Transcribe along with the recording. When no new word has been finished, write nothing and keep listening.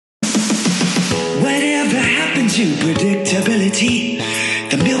into predictability.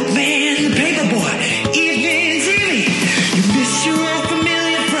 The milkman, the paperboy, evening TV. You miss your old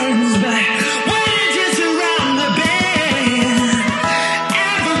familiar friends, but when you're just around the bend,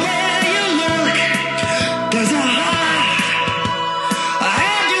 everywhere you look, there's a heart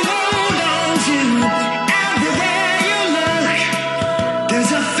and you hold on to. Everywhere you look,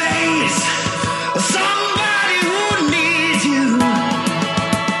 there's a face of somebody who needs you.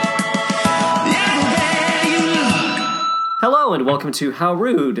 Everywhere you look. Hello and welcome to How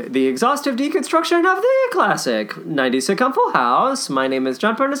Rude, the exhaustive deconstruction of the classic 90s sitcom Full House. My name is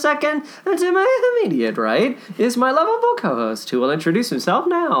John Pernasek, and to my immediate right is my lovable co-host, who will introduce himself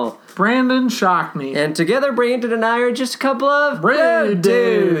now. Brandon Shockney. And together, Brandon and I are just a couple of Road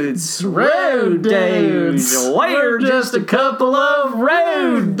dudes. Road dudes. We're just a couple of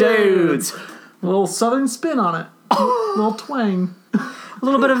road dudes. A little southern spin on it. A little twang. A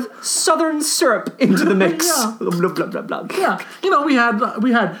little bit of southern syrup into the mix. Yeah. Blah, blah, blah, blah. Yeah, you know, we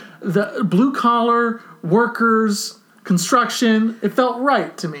had the blue collar workers, construction. It felt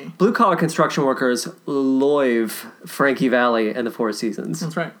right to me. Blue-collar construction workers love Frankie Valli and the Four Seasons.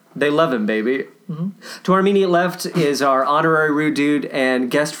 That's right. They love him, baby. Mm-hmm. To our immediate left is our honorary rude dude and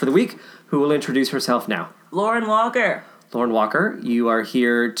guest for the week, who will introduce herself now. Lauren Walker. Lauren Walker, you are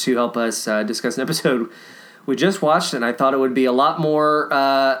here to help us discuss an episode we just watched, and I thought it would be a lot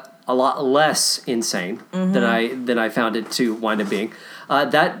less insane than I found it to wind up being.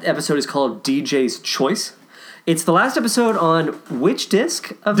 That episode is called DJ's Choice. It's the last episode on which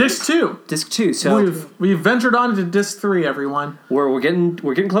disc of Disc 2. Disc 2. So We've ventured on to Disc 3, everyone. we're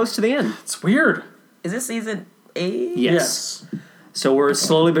getting close to the end. It's weird. Is this season 8? Yes. So we're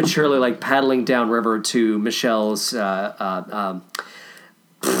slowly but surely like paddling downriver to Michelle's.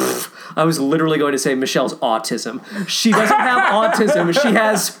 I was literally going to say Michelle's autism. She doesn't have autism. She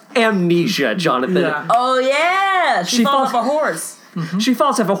has amnesia, Jonathan. Yeah. Oh, yeah. She falls falls- off a horse. She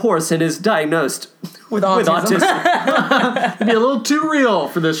falls off a horse and is diagnosed With autism. It'd be a little too real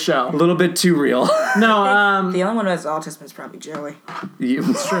for this show. A little bit too real. No, The only one who has autism is probably Joey.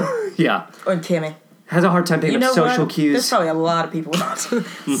 It's true. Yeah. Or Kimmy. Has a hard time picking You know up social what? cues. There's probably a lot of people with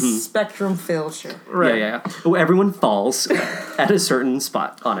autism. Spectrum filled, sure. right. Yeah. Oh, everyone falls at a certain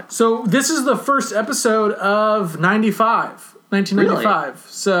spot on it. So this is the first episode of 1995. Really?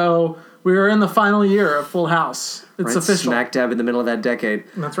 So we're in the final year of Full House. It's Right, official. smack dab in the middle of that decade.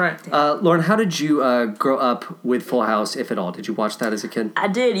 That's right. Lauren, how did you grow up with Full House, if at all? Did you watch that as a kid? I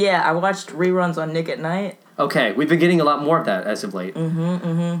did, yeah. I watched reruns on Nick at Night. Okay, we've been getting a lot more of that as of late.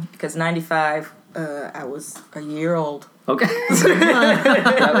 Because 95, I was a year old. Okay.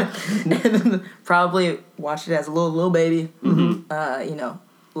 And probably watched it as a little baby.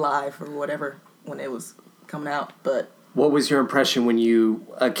 Live or whatever when it was coming out. But What was your impression when you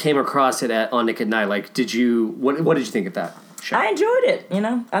came across it on Nick at Night? Like, what did you think of that show? I enjoyed it,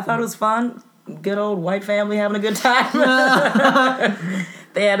 I thought it was fun. Good old white family having a good time.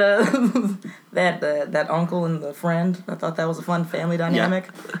 They had that uncle and the friend. I thought that was a fun family dynamic.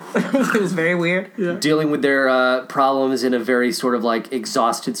 It was very weird. Yeah. Dealing with their problems in a very sort of like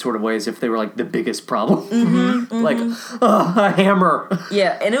exhausted sort of way, as if they were like the biggest problem. Like, a hammer.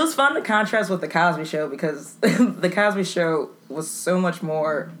 Yeah, and it was fun to contrast with the Cosby Show because the Cosby Show was so much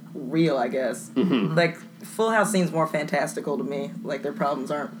more real, I guess. Like, Full House seems more fantastical to me. Like, their problems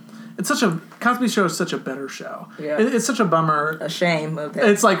aren't Cosby Show is such a better show. Yeah. It's such a bummer. a shame of that.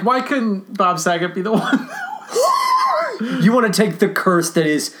 It's like, why couldn't Bob Saget be the one? You want to take the curse that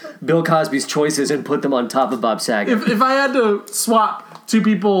is Bill Cosby's choices and put them on top of Bob Saget. If I had to swap two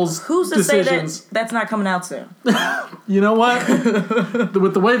people's Who's to decisions, say that's not coming out soon? you know what?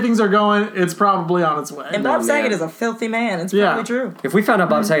 With the way things are going, it's probably on its way. And Bob man. Saget is a filthy man. It's Yeah. probably true. If we found out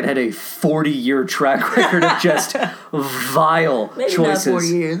Bob Saget had a 40-year track record of just vile Maybe choices. not 4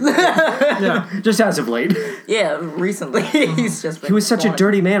 years. Yeah. Just as of late. Yeah, recently. He's just been He was such a performing.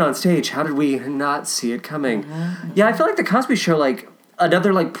 dirty man on stage. How did we not see it coming? Yeah, I feel like the Cosby Show, like,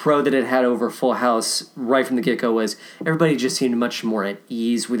 another like pro that it had over Full House right from the get-go was everybody just seemed much more at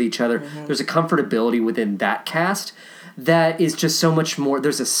ease with each other. There's a comfortability within that cast that is just so much more.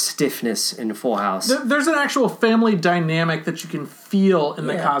 There's a stiffness in Full House. There's an actual family dynamic that you can feel in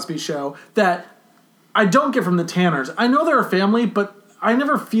the Yeah. Cosby Show that I don't get from the Tanners. I know they're a family, but I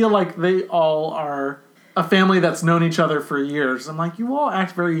never feel like they all are a family that's known each other for years. I'm like, you all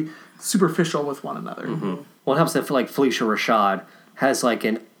act very superficial with one another. Well, it helps that like Felicia Rashad has like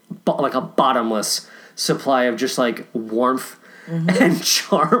a bottomless supply of just like warmth and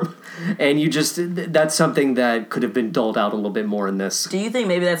charm, and that's something that could have been doled out a little bit more in this. Do you think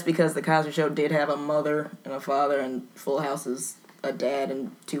maybe that's because the Cosby Show did have a mother and a father, and Full House is a dad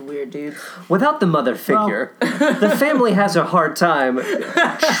and two weird dudes. Without the mother figure, the family has a hard time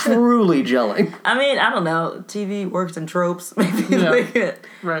truly gelling. I mean, I don't know. TV works in tropes. Maybe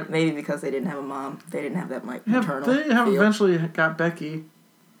Right. Maybe because they didn't have a mom. They didn't have that maternal They have feel. eventually got Becky.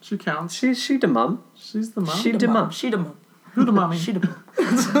 She counts. She the mum. She's the mom. She the mum. She the mom. Who the mommy? She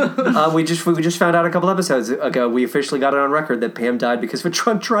the mom. We just found out a couple episodes ago. We officially got it on record that Pam died because of a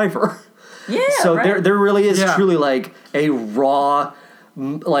drunk driver. Yeah, So right? there really is Yeah. truly like a raw,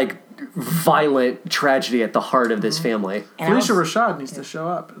 like violent tragedy at the heart of this family. And Felicia I was- Rashad needs to show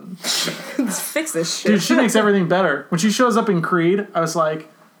up. And, Let's fix this shit. dude, she makes everything better. When she shows up in Creed, I was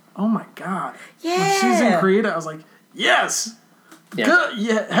like, oh my god. Yeah. When she's in Creed, I was like, yes. Yeah. Good.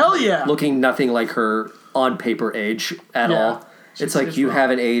 Yeah. Hell yeah. Looking nothing like her on paper age at Yeah. all. It's like She's you rough.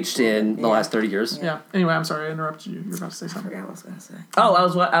 haven't aged in the last 30 years. Yeah. Anyway, I'm sorry I interrupted you. You were about to say I something. forgot what I was gonna say. Oh,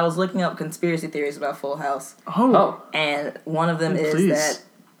 I was looking up conspiracy theories about Full House, Oh, and one of them is Please. that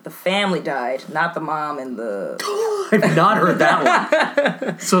the family died, not the mom and the. I've not heard that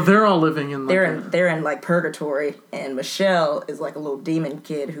one. So they're all living in like They're in like purgatory, and Michelle is like a little demon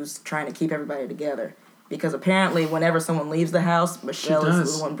kid who's trying to keep everybody together. Because apparently, whenever someone leaves the house, Michelle is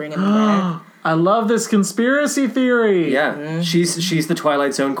does. the one bringing them back. I love this conspiracy theory. Yeah, she's the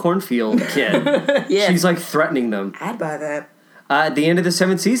Twilight Zone cornfield kid. Yeah, She's like threatening them. I'd buy that. At the end of the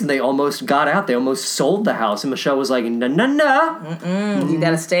 7th season, they almost got out. They almost sold the house, and Michelle was like, "No, no, no!" You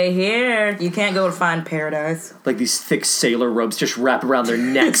gotta stay here. You can't go to find paradise. Like these thick sailor ropes just wrap around their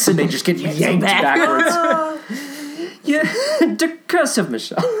necks, and they just get yanked back. backwards. Yeah, the curse of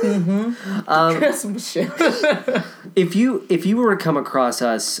Michelle. Chris Michelle. If you were to come across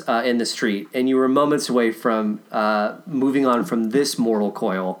us in the street and you were moments away from moving on from this mortal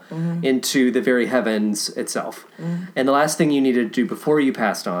coil into the very heavens itself, and the last thing you needed to do before you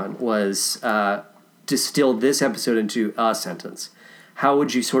passed on was distill this episode into a sentence, how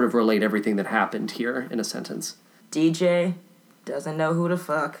would you sort of relate everything that happened here in a sentence? DJ doesn't know who to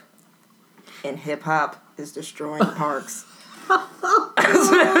fuck, and hip hop is destroying parks. The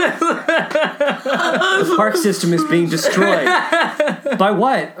park system is being destroyed. By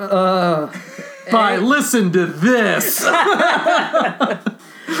what? By listen to this. I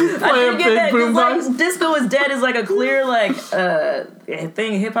didn't get that. 'Cause, like, disco is dead is like a clear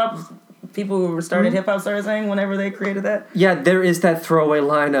thing. Hip hop people who started hip hop started saying whenever they created that. Yeah, there is that throwaway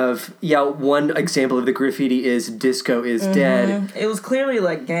line of, one example of the graffiti is disco is dead. It was clearly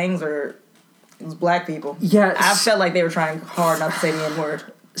like gangs or it was black people. Yeah, I felt like they were trying hard not to say the N-word.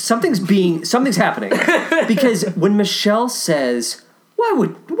 something's happening. Because when Michelle says, why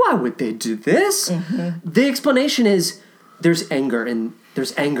would they do this? The explanation is there's anger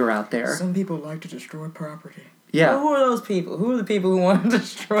out there. Some people like to destroy property. Yeah. Well, who are those people? Who are the people who want to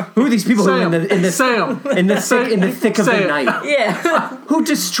destroy? Who are these people who are in the thick of the night? Yeah.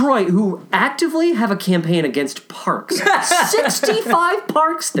 Who actively have a campaign against parks. 65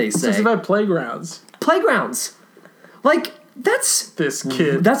 parks, they say. 65 playgrounds. Playgrounds. Like, that's This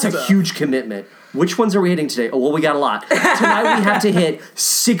kid. a huge commitment. Which ones are we hitting today? Oh, well, we got a lot. Tonight we have to hit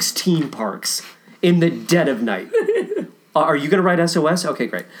 16 parks in the dead of night. Are you going to write SOS? Okay,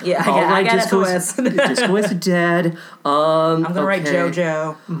 great. Yeah, I got SOS. Disco is dead. I'm going to write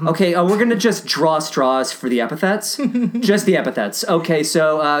JoJo. Okay, we're going to just draw straws for the epithets. Just the epithets. Okay,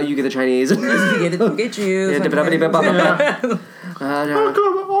 so you get the Chinese. Get you.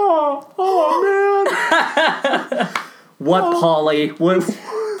 Oh, man. What, Polly? What?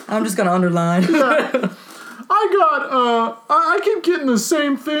 I'm just going to underline. I keep getting the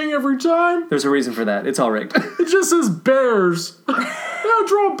same thing every time. There's a reason for that. It's all rigged. It just says bears. I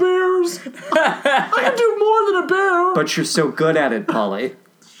draw bears. I can do more than a bear. But you're so good at it, Polly.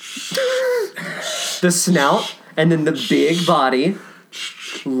 The snout, and then the big body,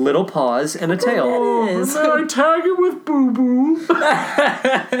 little paws, and a tail. And then I tag it with Boo Boo.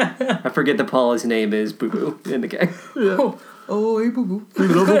 I forget that Polly's name is Boo Boo in the gang. Oh, hey, boo boo.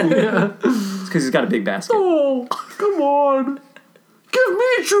 Yeah. It's because he's got a big basket. Oh, come on. Give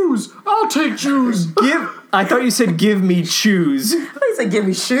me shoes. I'll take shoes. I thought you said give me shoes. He said, give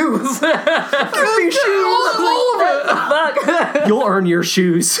me shoes. Give me shoes. All of it. Fuck. You'll earn your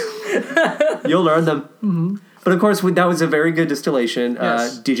shoes. You'll earn them. Mm-hmm. But of course, that was a very good distillation.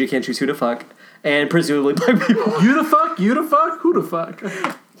 Yes. DJ can't choose who to fuck. And presumably black people. You to fuck, who to fuck?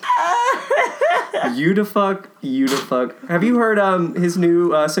 You to fuck. Have you heard his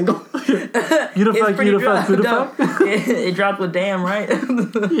new single? You to fuck, who to fuck? It dropped with damn, right?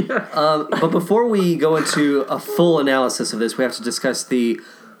 But before we go into a full analysis of this, we have to discuss the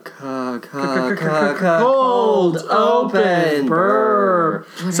Cold open. Brr.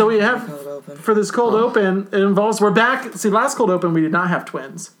 So we have, Cold open. for this cold open, it involves, we're back. See, last cold open, we did not have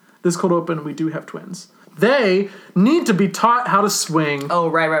twins. This cold open, we do have twins. They need to be taught how to swing Oh,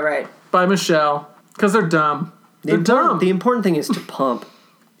 right. by Michelle, because they're dumb. They're dumb. The important thing is to pump.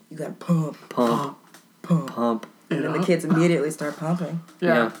 You gotta pump. You And know? the kids immediately start pumping.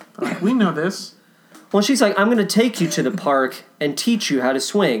 Yeah. We know this. Well, she's like, I'm going to take you to the park and teach you how to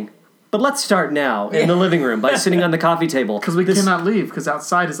swing. But let's start now in the living room by sitting on the coffee table. Because we cannot leave, because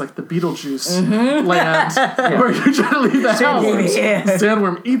outside is like the Beetlejuice land where you're trying to leave the house. Yeah.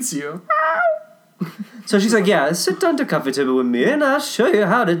 Sandworm eats you. So she's like, yeah, sit down to coffee table with me and I'll show you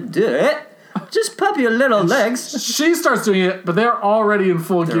how to do it. Just pop your little legs. She starts doing it, but they're already in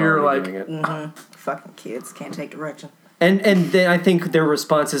full gear. Like, Doing it. Fucking kids can't take direction. And then I think their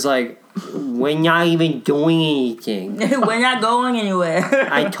response is like, we're not even doing anything. We're not going anywhere.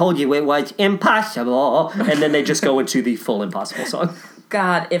 I told you it was impossible. And then they just go into the full impossible song.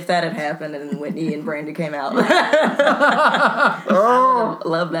 God, if that had happened and Whitney and Brandy came out.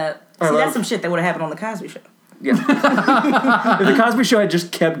 Love that. See, that's some shit that would have happened on The Cosby Show. Yeah. If the Cosby Show had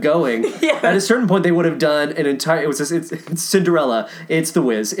just kept going, at a certain point they would have done an entire. It's Cinderella. It's The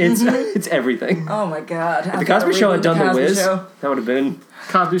Wiz. It's everything. Oh my God. If the Cosby Show had done The Wiz, that would have been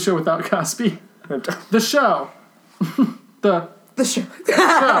Cosby Show without Cosby. The show. the show.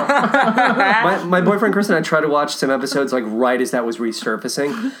 my boyfriend Chris and I tried to watch some episodes like right as that was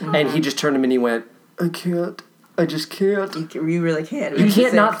resurfacing, and he just turned to me and he went, "I can't. I just can't." You really can't. You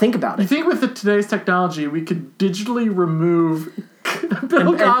can't not think about You it. think with today's technology, we could digitally remove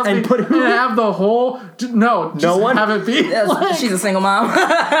Bill Cosby and put who? have the whole... No one? Have it be... She's a single mom.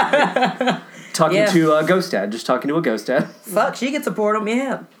 Talking to a ghost dad. Just talking to a ghost dad. Fuck, she could support him.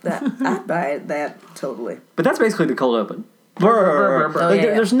 Yeah, I'd buy that totally. But that's basically the cold open. brr, brr. Like, Oh,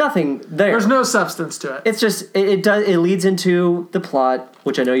 yeah. There's nothing there. There's no substance to it. It's just it leads into the plot,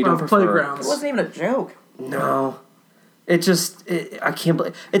 which I know you don't prefer. It Playgrounds. wasn't even a joke. No. I can't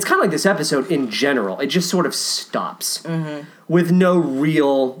believe... It's kind of like this episode in general. It just sort of stops. With no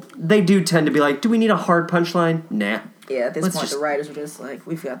real... They do tend to be like, do we need a hard punchline? Nah. Yeah, at this Let's point, just- the writers were just like,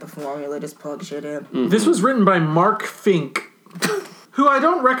 we've got the formula, just plug shit in. This was written by Mark Fink, who I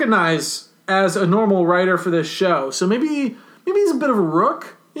don't recognize as a normal writer for this show. So maybe he's a bit of a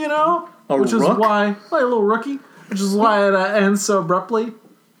rook, you know? Which rook? is why... Like a little rookie. Which is why it ends so abruptly.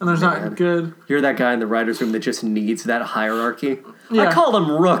 And there's not good... You're that guy in the writer's room that just needs that hierarchy. Yeah. I call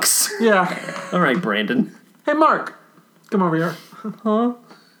them rooks. Yeah. All right, Brandon. Hey, Mark. Come over here. Huh?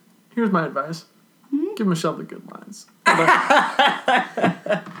 Here's my advice. Give Michelle the good lines.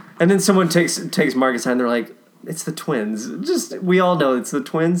 And then someone takes Mark aside and they're like, it's the twins. We all know it's the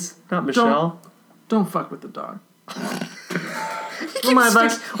twins, not Michelle. Don't fuck with the dog. My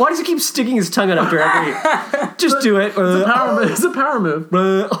advice. Why does he keep sticking his tongue out after every... Just do it. It's a power move.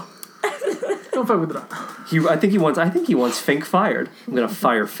 Don't fuck with the dog. I think he wants Fink fired. I'm gonna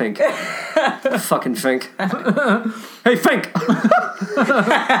fire Fink. Fucking Fink. Hey, Fink!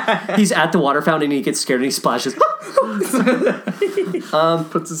 He's at the water fountain and he gets scared and he splashes.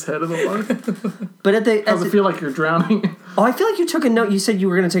 Puts his head in the water. But Does it feel like you're drowning? Oh, I feel like you took a note. You said you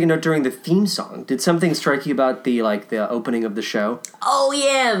were going to take a note during the theme song. Did something strike you about the opening of the show? Oh,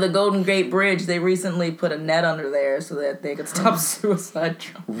 yeah, the Golden Gate Bridge. They recently put a net under there so that they could stop suicide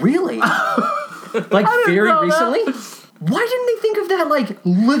jumping. Really? Like very know recently? Why didn't they think of that like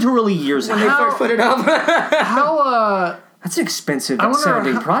literally years When they ago? first put it up. How, That's an expensive I wonder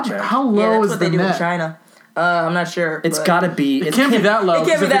sounding project. How Yeah, low that's is what the they do in net? China. I'm not sure. It's but- got to be. It can't be that low. It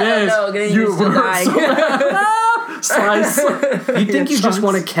can't be 'cause if that it low, no, is, then you're still dying. Slice. You think you just chunks.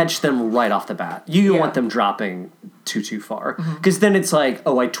 want to catch them right off the bat. You Yeah. want them dropping too far. Because then it's like,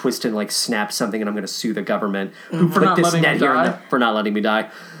 oh, I twist and like snap something and I'm going to sue the government who For put not this letting net me here die? for not letting me die.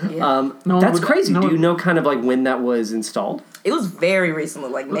 Yeah. No one That's would- crazy. no Do one- you know kind of like when that was installed? It was very recently,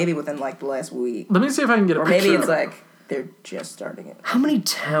 like maybe within like the last week. Let me see if I can get a Or picture. maybe it's like they're just starting it. How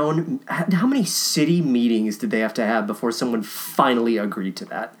many city meetings did they have to have before someone finally agreed to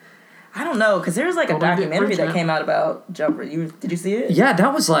that? I don't know, because there was like a Golden Gate documentary Bridge, that man. came out about Jumper. Did you see it? Yeah,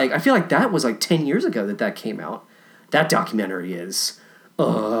 that was like, I feel like that was like 10 years ago that came out. That documentary is,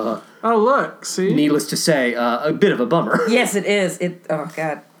 Oh, look. See? needless to say, a bit of a bummer. Yes, it is. Oh,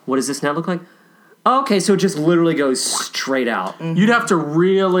 God. What does this now look like? Oh, okay, so it just literally goes straight out. You'd have to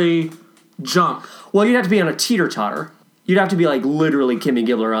really jump. Well, you'd have to be on a teeter-totter. You'd have to be like literally Kimmy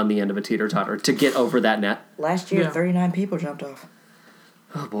Gibbler on the end of a teeter-totter to get over that net. Last year, Yeah. 39 people jumped off.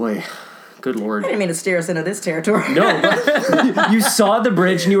 Oh, boy. Good Lord. I didn't mean to steer us into this territory. No, but you saw the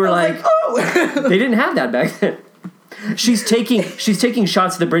bridge and you were like, Oh! they didn't have that back then. She's taking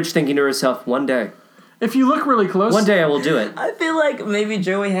shots at the bridge, thinking to herself, one day If you look really close, I will do it. I feel like maybe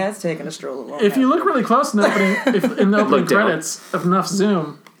Joey has taken a stroll along. if you look really close in the opening Look down. credits of enough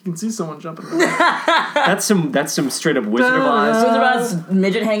zoom, you can see someone jumping. That's some straight up Wizard of Oz. So about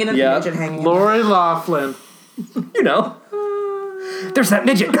midget hanging in Yeah. midget hanging in. Lori Loughlin. You know, there's that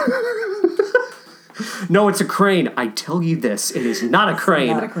midget. No, it's a crane. I tell you this, it is not a crane.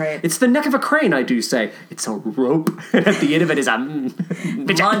 not a crane. It's the neck of a crane, I do say. It's a rope. And at the end of it is a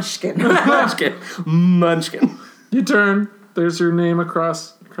midget. Munchkin. Munchkin. You turn. There's your name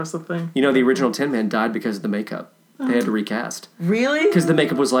across the thing. You know, the original Tin Man died because of the makeup. They had to recast Really? because the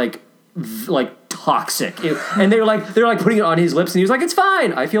makeup was like toxic, and they were like putting it on his lips, and he was like, "It's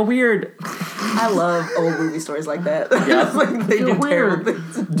fine. I feel weird." I love old movie stories like that. Yeah. It's like they do weird. terrible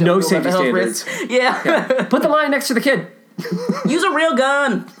things. No Don't safety know about the health standards. risks. Yeah. Put the line next to the kid. Use a real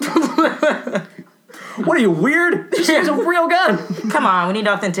gun. What are you, weird? Just use a real gun. Come on, we need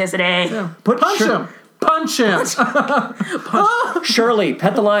authenticity. Punch him. Shirley,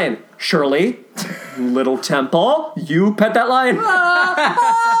 pet the lion. Shirley, little Temple, you pet that lion.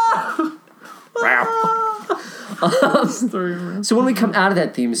 So when we come out of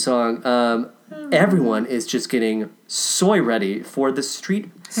that theme song, everyone is just getting soy ready for the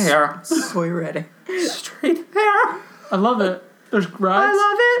street hair. Soy ready. Street hair. I love it. There's rides. I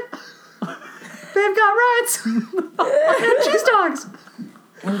love it. They've got rides. And cheese dogs.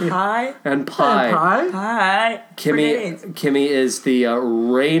 Pie. And pie. Pie. Kimmy is the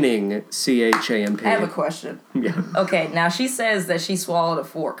reigning CHAMP. I have a question. Yeah. Okay, now she says that she swallowed a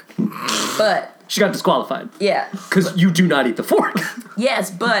fork. But, She got disqualified. yeah. Because you do not eat the fork. Yes,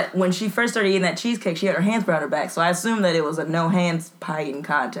 but when she first started eating that cheesecake, she had her hands behind her back, so I assumed that it was a no-hands pie eating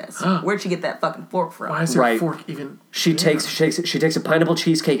contest. Where'd she get that fucking fork from? Why is your Right. fork even? She takes a pineapple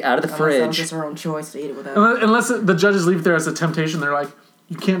cheesecake out of the Unless that was fridge. just her own choice to eat it without. Unless the judges leave it there as a temptation, they're like,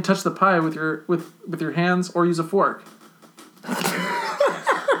 you can't touch the pie with your hands or use a fork.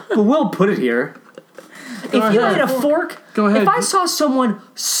 But we'll put it here. If you ahead. ate a fork, Go ahead. if I saw someone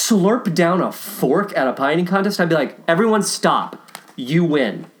slurp down a fork at a pie eating contest, I'd be like, everyone stop. You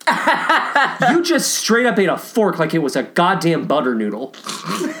win. You just straight up ate a fork like it was a goddamn butter noodle.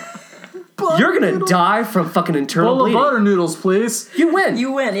 You're gonna die from fucking internal Bowl of bleeding. butter noodles, please. You win.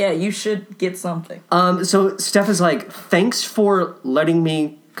 You win, yeah, you should get something. So Steph is like, thanks for letting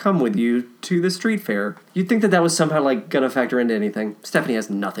me come with you to the street fair. You'd think that was somehow like gonna factor into anything. Stephanie has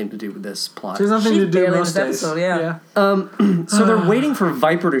nothing to do with this plot. There's nothing She's to do barely in most this days. episode, yeah. So they're waiting for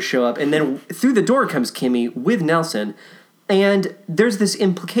Viper to show up, and then through the door comes Kimmy with Nelson, and there's this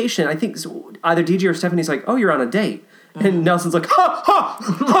implication. I think either DJ or Stephanie's like, "Oh, you're on a date," and Nelson's like, "Ha ha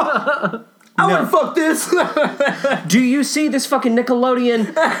ha." I wouldn't fuck this. Do you see this fucking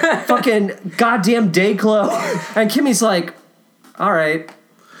Nickelodeon fucking goddamn day club? And Kimmy's like, all right.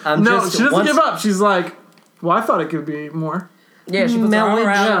 No, she doesn't give up. She's like, well, I thought it could be more. Yeah, she puts her arm Marriage.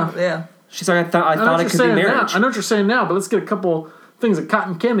 around. Yeah. She's like, I thought it could be marriage. I know what you're saying now, but let's get a couple things of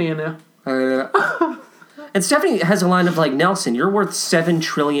cotton candy in there. And Stephanie has a line of like, Nelson, you're worth $7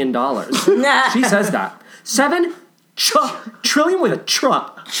 trillion. She says that. Trillion with a tr.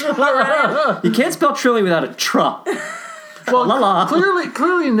 You can't spell trillion without a tr. Well, La la.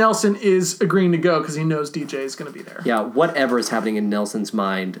 clearly Nelson is agreeing to go because he knows DJ is going to be there. Yeah, whatever is happening in Nelson's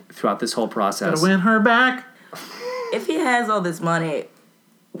mind throughout this whole process. Gotta win her back. If he has all this money,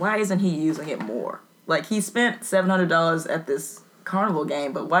 why isn't he using it more? Like, he spent $700 at this carnival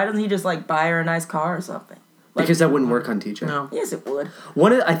game, but why doesn't he just, like, buy her a nice car or something? Like, Because that wouldn't work on TJ. No. yes, it would.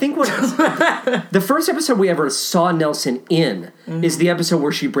 The first episode we ever saw Nelson in is the episode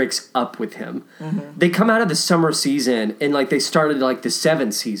where she breaks up with him. They come out of the summer season and like they started like the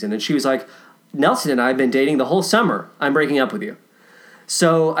 7th season, and she was like, Nelson and I have been dating the whole summer. I'm breaking up with you.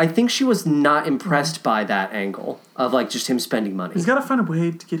 So I think she was not impressed by that angle of like just him spending money. He's got to find a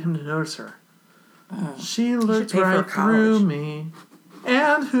way to get him to notice her. She looked pay for right college. through me.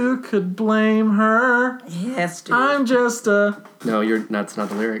 And who could blame her? Yes, dude. I'm just a... No, that's not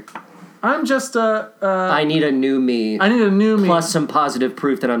the lyric. I'm just a... I need a new me. I need a new me. Plus some positive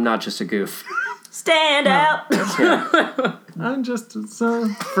proof that I'm not just a goof. Stand out. I'm just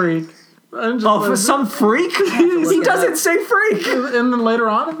some freak. I'm just Oh, for some freak? He doesn't say freak. And then later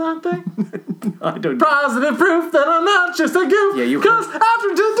on in that thing, I don't. positive proof that I'm not just a goof. Yeah, you Because after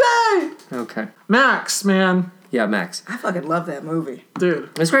today, Okay. Max, man, Yeah, Max. I fucking love that movie. dude.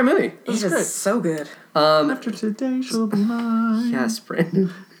 It's a great movie. It's great. just so good. After today, she'll be mine. Yes,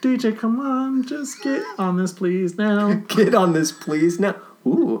 Brandon. DJ, come on, just get on this, please, now. Get on this, please. Now.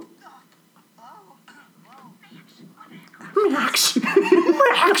 Ooh. Max.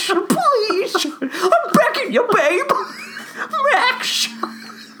 Action, please. I'm begging you, babe.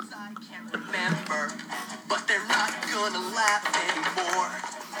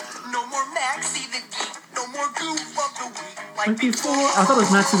 before. I thought it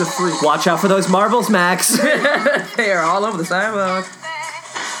was Maxie the Freak. Watch out for those marbles, Max. They are all over the sidewalk.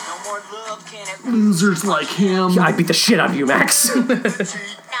 Losers like him. I beat the shit out of you, Max.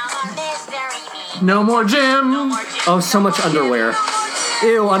 No more Jim. Oh, so much underwear.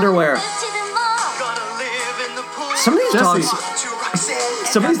 Ew, underwear. Some of these Jesse.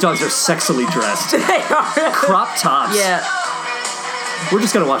 dogs are sexily dressed. They are. Crop tops. Yeah. We're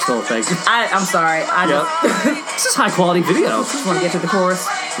just gonna watch the whole thing. I'm sorry. I Yep. This is high quality video. just want to get to the chorus.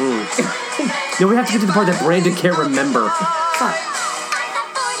 No, we have to get to the part that Brandon can't remember. Fuck.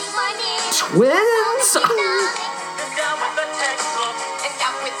 Twins.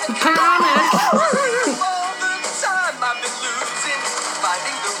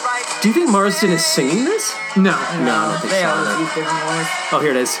 Do you think Marsden is singing this? No. No, I don't think They so. always use different words. Oh,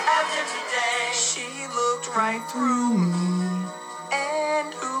 here it is. She looked right through me,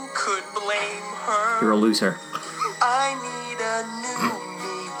 and who could blame her? You're a loser. I need a new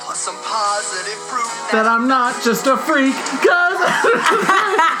me, plus some positive proof That I'm not just a freak, cause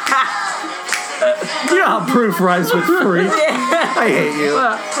You know how proof rhymes with freak. I hate you.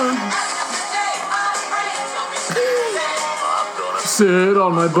 sit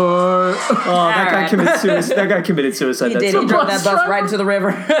on my butt. Oh, that guy Alright. committed suicide. That guy committed suicide. He That's did. so He drove bus that bus driver? right into the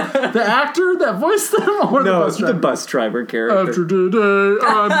river. The actor that voiced them, or No, the bus driver? the bus driver character. After today,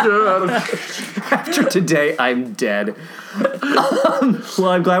 I'm dead. After today, I'm dead. Well,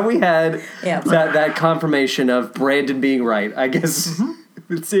 I'm glad we had Yeah. that confirmation of Brandon being right. I guess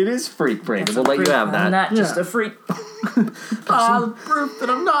it is freak, Brandon. We'll let you have that. I'm not just Yeah. a freak. The proof that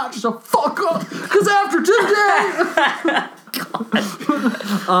I'm not just a fuck up. Cause after today,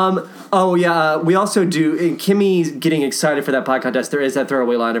 Oh yeah, we also do. And Kimmy's getting excited for that pie contest. There is that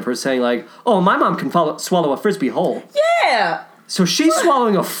throwaway line of her saying like, "Oh, my mom can swallow a frisbee whole." Yeah. So she's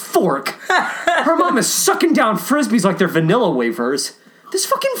swallowing a fork. Her mom is sucking down frisbees like they're vanilla wafers. This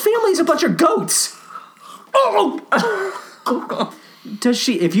fucking family's a bunch of goats. Oh. Does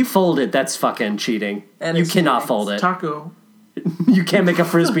she? If you fold it, that's fucking cheating. That You is cannot cheating. fold it. taco. You can't make a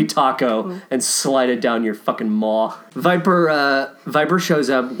frisbee taco and slide it down your fucking maw. Viper shows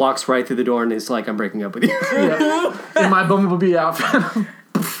up, walks right through the door, and is like, "I'm breaking up with you." Yeah. In my Bumblebee outfit.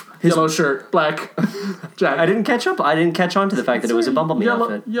 Yellow shirt, black jacket. I didn't catch on to the fact that it was a Bumblebee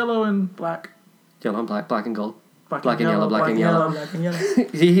outfit. Yellow and black. Yellow and black, black and gold, Black black and yellow, black and yellow. Black and yellow.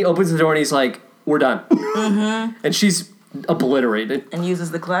 He opens the door and he's like, "We're done," and she's obliterated. And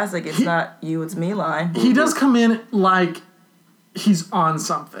uses the classic, it's not you, it's me line. He does come in like he's on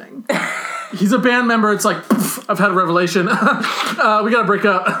something. He's a band member. It's like, "Pff, I've had a revelation. We gotta break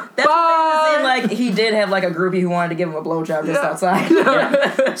up. That's what Bye. made it seem like he did have like a groupie who wanted to give him a blowjob just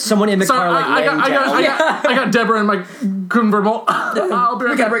outside. Someone in the Sorry, car like laying down. I got Deborah in my convertible. I'll be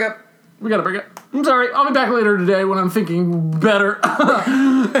right We gotta back. break up. We gotta break up. I'm sorry. I'll be back later today when I'm thinking better.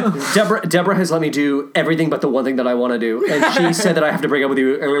 Deborah has let me do everything but the one thing that I want to do, and she said that I have to break up with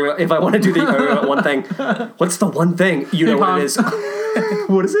you if I want to do the one thing. What's the one thing? You know what it is.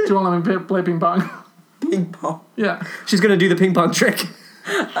 What is it? Do you want to let me play ping pong? Ping pong. Yeah. She's gonna do the ping pong trick.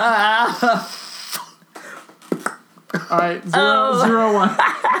 All right.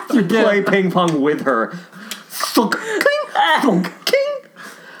 0-1. You get Play it. ping pong with her. Thunk, cling, thunk, king.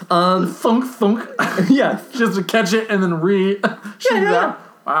 Thunk thunk. Yeah, Just to catch it and then shoot it out.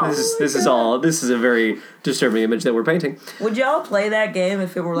 Wow. this is a very disturbing image that we're painting. Would y'all play that game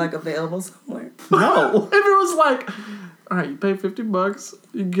if it were like available somewhere? No. If it was like, all right, you pay $50,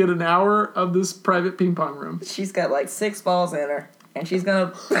 you get an hour of this private ping pong room. She's got like 6 balls in her, and she's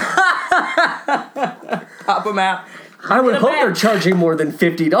gonna pop them out. I would Get 'em hope back. they're charging more than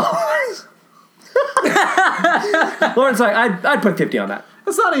 $50. Lauren's like, I'd put 50 on that.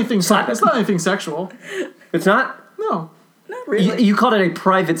 It's not anything. Slap it. It's not anything sexual. It's not. No. Not really. You called it a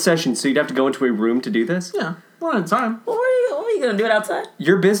private session, so you'd have to go into a room to do this. Yeah. One at a time. What are you gonna do it outside?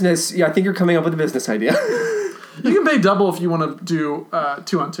 Your business. Yeah, I think you're coming up with a business idea. You can pay double if you want to do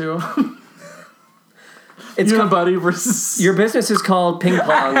 2-on-2. It's You and a called, buddy versus. your business is called Ping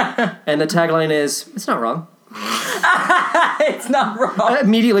Pong, and the tagline is, "It's not wrong." It's not wrong.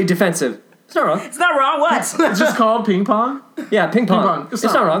 Immediately defensive. It's not wrong. It's not wrong. What? It's just called ping pong. Yeah, ping pong. Pong. It's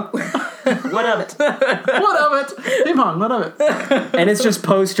not wrong. What of it? What of it? Ping pong. What of it? And it's just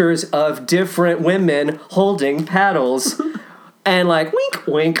posters of different women holding paddles. And like, wink,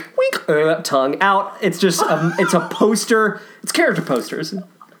 wink, wink, tongue out. It's just, it's a poster. It's character posters.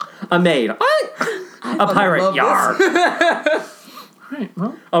 A maid. A pirate. love Yar. Right.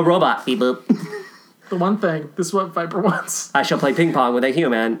 Well, A robot. Beep boop. the one thing. This is what Viper wants. I shall play ping pong with a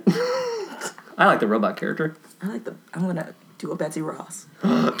human. I like the robot character. I'm gonna do a Betsy Ross.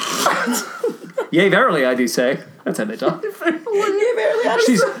 Yea, verily, I do say. That's how they talk.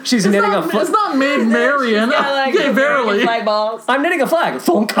 She's knitting a flag. It's not Maid Marian. Yeah, verily. Flag balls. I'm knitting a flag.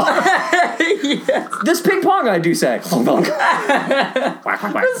 Thunk. This ping pong, I do say. Thunk, thunk. Whack, whack,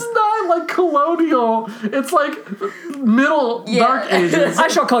 whack. It's not like colonial. It's like middle dark ages. I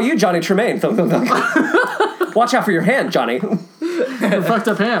shall call you Johnny Tremaine. Thunk, thunk, thunk. Watch out for your hand, Johnny. Your fucked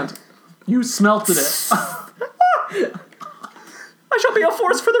up hand. You smelted it. I shall be a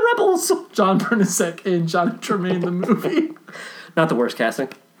force for the rebels. John Bernasek in Johnny Tremaine the movie. Not the worst casting.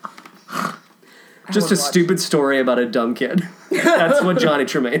 Just a stupid story about a dumb kid. That's what Johnny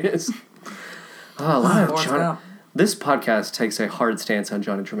Tremaine is. Oh, a lot of Johnny. This podcast takes a hard stance on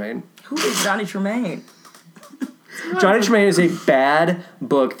Johnny Tremaine. Who is Johnny Tremaine? Johnny Tremaine is a bad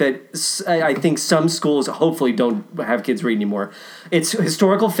book that I think some schools hopefully don't have kids read anymore. It's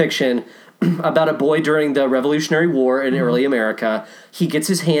historical fiction about a boy during the Revolutionary War in early America. He gets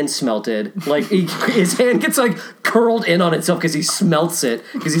his hand smelted. Like, his hand gets, like, curled in on itself because he smelts it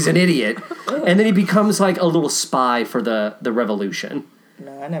because he's an idiot. And then he becomes, like, a little spy for the revolution.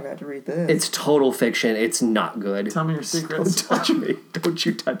 No, I never had to read this. It's total fiction. It's not good. Tell me your secrets. Don't touch me. Don't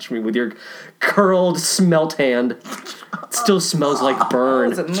you touch me with your curled, smelt hand. It still smells like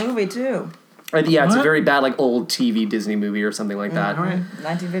burn. It's a movie, too. Yeah, it's a What? very bad, like, old TV Disney movie or something like that. All right.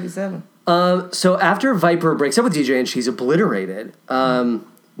 1957. So after Viper breaks up with DJ and she's obliterated,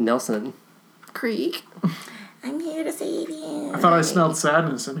 Nelson Creek. I'm here to save you. I thought I smelled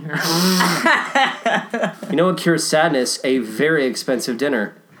sadness in here. You know what cures sadness? A very expensive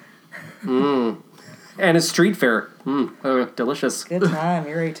dinner. And a street fair. Delicious. Good time.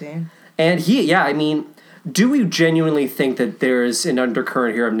 You're 18. And do we genuinely think that there's an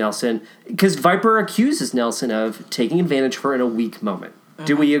undercurrent here of Nelson? Because Viper accuses Nelson of taking advantage of her in a weak moment.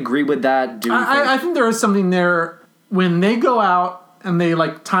 Do we agree with that? Do we I think there is something there when they go out and they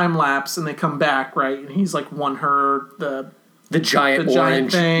like time lapse and they come back, right? And he's like won her the giant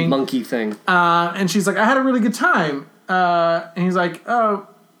orange thing. monkey thing. And she's like, I had a really good time. And he's like, oh,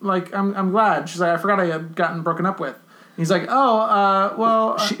 like I'm glad. She's like, I forgot I had gotten broken up with. He's like,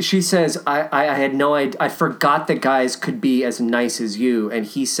 well. She says, I had no idea. I forgot that guys could be as nice as you. And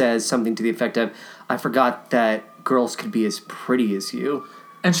he says something to the effect of, I forgot that girls could be as pretty as you.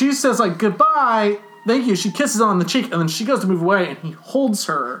 And she says, like, goodbye, thank you. She kisses on the cheek, and then she goes to move away, and he holds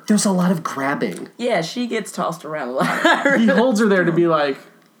her. There's a lot of grabbing. Yeah, she gets tossed around a lot. He holds her there to be like,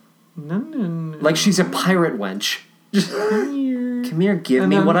 no. Like she's a pirate wench. Just, come here, give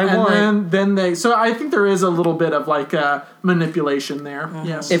me what I want. And then they... So I think there is a little bit of, like, manipulation there. Mm-hmm.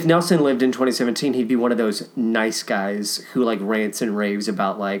 Yes. If Nelson lived in 2017, he'd be one of those nice guys who, like, rants and raves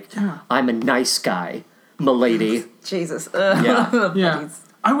about, like, I'm a nice guy, milady. Jesus. Yeah.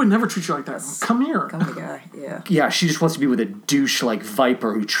 I would never treat you like that. Come here. Come the guy. Yeah. Yeah, she just wants to be with a douche like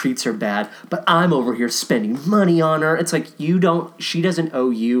Viper who treats her bad, but I'm over here spending money on her. It's like, she doesn't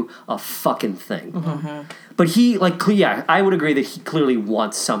owe you a fucking thing. Mm-hmm. But he, like, I would agree that he clearly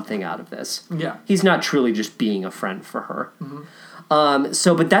wants something out of this. Yeah. He's not truly just being a friend for her.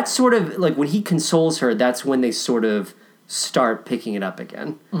 Mm-hmm. But that's sort of, like, when he consoles her, that's when they sort of start picking it up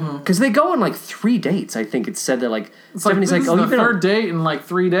again. Because they go on, like, 3 dates. I think it's said that, like, Stephanie's like, oh, you've been third date in, like,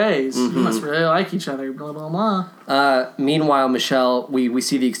 3 days. You must really like each other, blah, blah, blah. Meanwhile, Michelle, we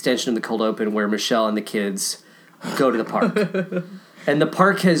see the extension of the cold open where Michelle and the kids go to the park. And the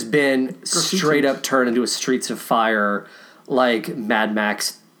park has been straight up turned into a Streets of Fire, like, Mad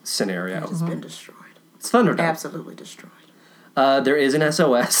Max scenario. It's been destroyed. It's Thunderdome. Absolutely destroyed. There is an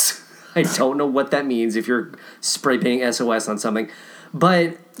SOS. I don't know what that means if you're spray painting SOS on something.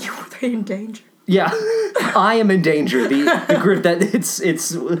 But... Are they in danger? Yeah. I am in danger. The group that it's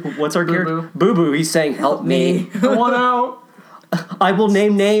what's our character? Boo Boo. He's saying, help me. I want out. I will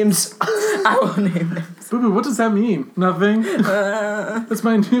name names. I will name names. Boo Boo, what does that mean? Nothing. That's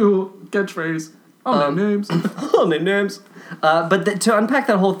my new catchphrase. I'll name names. I'll name names. But to unpack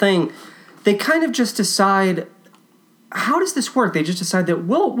that whole thing, they kind of just decide... How does this work? They just decide that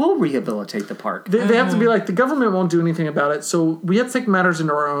we'll rehabilitate the park. They have to be like, the government won't do anything about it, so we have to take matters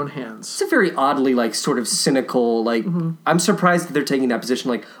into our own hands. It's a very oddly, like, sort of cynical, like, I'm surprised that they're taking that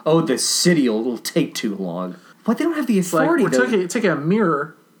position, like, oh, the city will take too long. But they don't have the authority we're taking a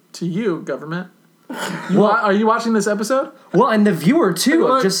mirror to you, government. Are you watching this episode? Well, and the viewer, too,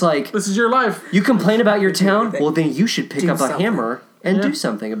 of just like... This is your life. You complain about your town? Well, then you should pick up a hammer and Yeah. do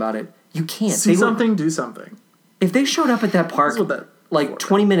something about it. You can't. See something, do something. If they showed up at that park, That's what like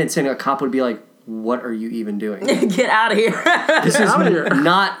 20 minutes in, a cop would be like, what are you even doing? Get out of here. This is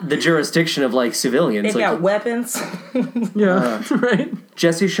not the jurisdiction of, like, civilians. They like, got weapons. Yeah, right.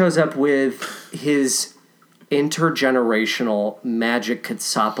 Jesse shows up with his intergenerational magic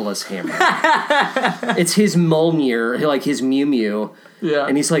Katsopolis hammer. It's his Mjolnir, like his Mew Mew. Yeah.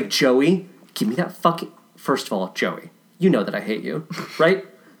 And he's like, Joey, give me that fucking... First of all, Joey, you know that I hate you, right?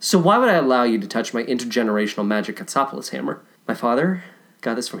 So why would I allow you to touch my intergenerational magic Katsopolis hammer? My father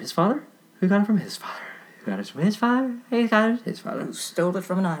got this from his father, who got it from his father, who got it from his father, he got it from his father. Who stole it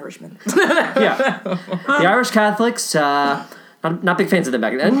from an Irishman. Yeah. The Irish Catholics, not big fans of them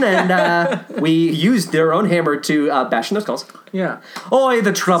back then, and we used their own hammer to bash in their skulls. Yeah. Oi,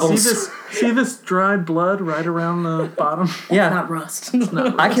 the troubles. See this dried blood right around the bottom? Yeah. Not rust.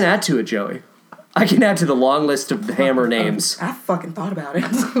 I can add to it, Joey. I can add to the long list of the hammer names. I fucking thought about it.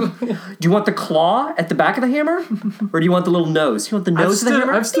 Do you want the claw at the back of the hammer? Or do you want the little nose? You want the nose of the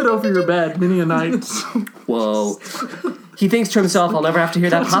hammer? I've stood over your bed many a night. Whoa. He thinks to himself, I'll never have to hear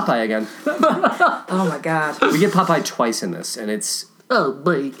that Popeye again. Oh my god. We get Popeye twice in this, and it's... Oh,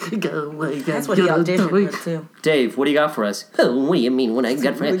 boy. Go away. That's what he auditioned with, too. Dave, what do you got for us? Oh, what do you mean, what I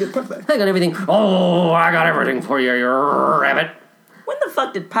got for you? Really good Popeye. I got everything. Oh, I got everything for you, you rabbit. When the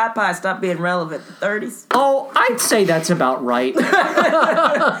fuck did Popeye stop being relevant? The 30s? Oh, I'd say that's about right.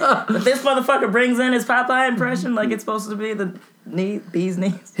 But this motherfucker brings in his Popeye impression like it's supposed to be the bee's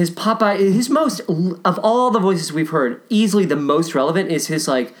knees. His Popeye, his most, of all the voices we've heard, easily the most relevant is his,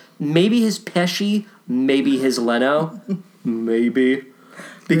 like, maybe his Pesci, maybe his Leno. Maybe.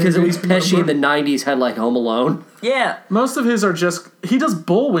 Because at least Pesci in the 90s had, like, Home Alone. Yeah. Most of his are just... He does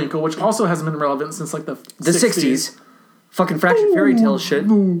Bullwinkle, which also hasn't been relevant since, like, the 60s. Fucking Fraction Fairy Tale shit.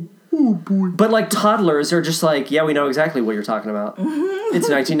 Oh, boy. But, like, toddlers are just like, yeah, we know exactly what you're talking about. It's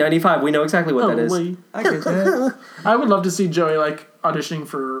 1995. We know exactly what that is. Wait. I get that. I would love to see Joey, like, auditioning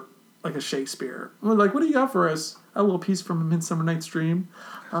for, like, a Shakespeare. Like, what do you got for us? A little piece from A Midsummer Night's Dream.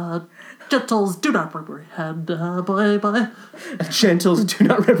 Gentles, do not reprehend, boy, boy. Gentles do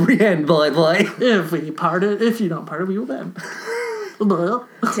not reprehend, boy. If we part it, if you don't part it, we will bend.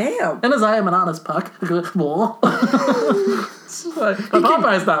 Damn. And as I am an honest puck, Popeye's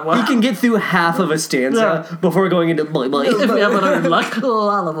that one. He can get through half of a stanza before going into boy. If we have an luck,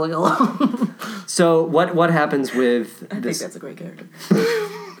 olive oil. So what happens with I think this? that's a great character.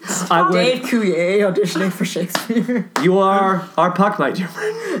 Dave Coulier auditioning for Shakespeare. You are our Puck, my dear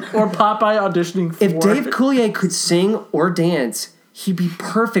friend. Or Popeye auditioning for... If Dave Coulier could sing or dance, he'd be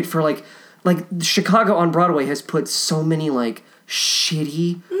perfect for like Chicago on Broadway has put so many like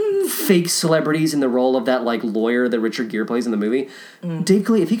shitty fake celebrities in the role of that like lawyer that Richard Gere plays in the movie. Dave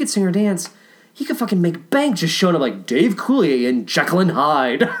Coulier, if he could sing or dance, he could fucking make bank just showing up like Dave Coulier and Jekyll and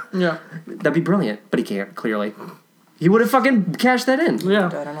Hyde. Yeah. That'd be brilliant, but he can't, clearly. He would have fucking cashed that in. Yeah.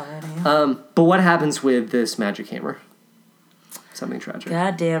 But what happens with this magic hammer? Something tragic.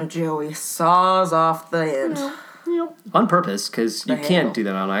 Goddamn Joey saws off the end. On purpose, because you handle. can't do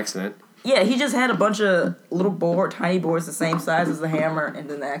that on accident. Yeah, he just had a bunch of little tiny boards the same size as the hammer, and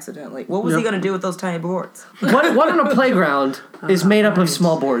then accidentally. What was he going to do with those tiny boards? What on a playground is made up of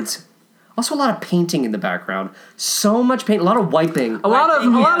small boards? Also, a lot of painting in the background. So much paint, a lot of wiping. A lot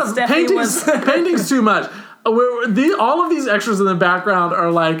of Stephanie paintings. Paintings too much. All of these extras in the background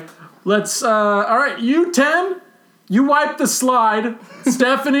are like, let's. All right, you 10, you wipe the slide.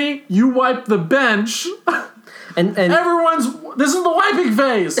 Stephanie, you wipe the bench. And This is the wiping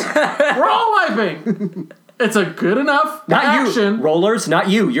phase. We're all wiping. It's a good enough not action. you, rollers, not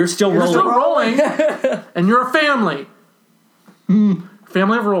you. You're still rolling. Still rolling, and you're a family.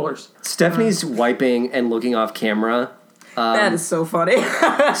 Family of rollers. Stephanie's wiping and looking off camera. That is so funny.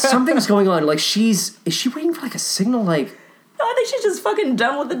 Something's going on. Like is she waiting for like a signal? Like I think she's just fucking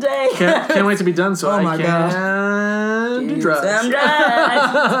done with the day. Can't wait to be done. So Oh my I can do drugs. Some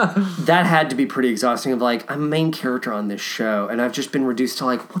drugs. that had to be pretty exhausting. Of like, I'm a main character on this show, and I've just been reduced to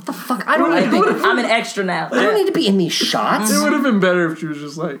like, what the fuck? I don't I'm an extra now. I don't need to be in these shots. It would have been better if she was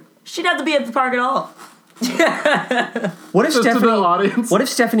just like. She'd have to be at the park at all. What if To the Stephanie? audience. What if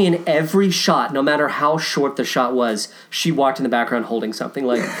Stephanie, in every shot, no matter how short the shot was, she walked in the background holding something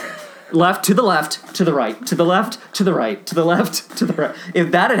like left to the left to the right to the left to the right to the left to the right.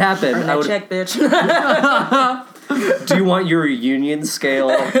 If that had happened, Earn I that would. check, bitch. Do you want your union scale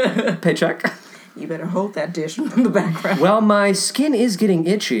paycheck? You better hold that dish in the background. Well, my skin is getting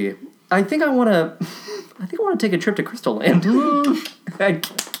itchy. I think I want to. Take a trip to Crystal Land.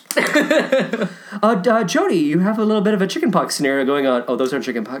 Jody, you have a little bit of a chickenpox scenario going on. Oh, those aren't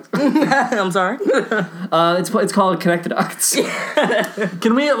chickenpox. I'm sorry. It's called Connectidox.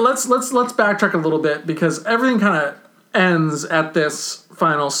 Can we let's backtrack a little bit because everything kind of ends at this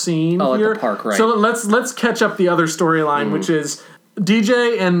final scene here. At the park, right? So let's catch up the other storyline, which is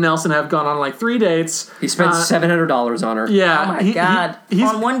DJ and Nelson have gone on like 3 dates. He spent $700 on her. Yeah. Oh my god. He's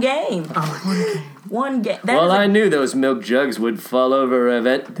on one game. on one game. One game. Well, I knew those milk jugs would fall over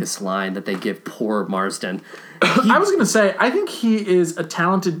event. This line that they give poor Marsden. I was gonna say, I think he is a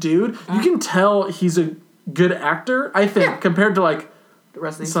talented dude. You can tell he's a good actor. I think compared to like the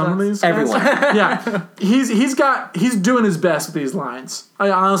rest of these some of folks. these guys. Everyone. Yeah, he's doing his best with these lines. I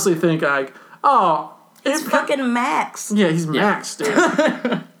honestly think like, It's fucking Max. Yeah, he's Max,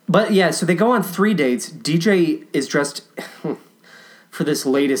 dude. But yeah, so they go on 3 dates. DJ is dressed for this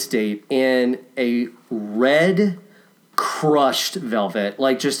latest date in a red crushed velvet.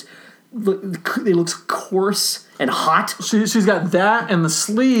 Like just, it looks coarse and hot. She's got that, and the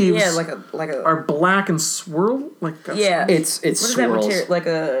sleeves like a are black and swirl. It's what is that swirls. material? Like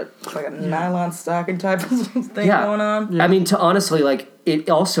a nylon stocking type of thing Yeah. going on. I mean, to honestly, like, it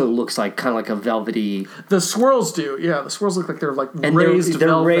also looks like kind of like a velvety. The swirls do. Yeah, the swirls look like they're like And raised they're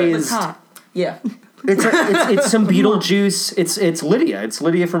velvet. raised- It's hot. Yeah. It's some Beetlejuice. It's Lydia. It's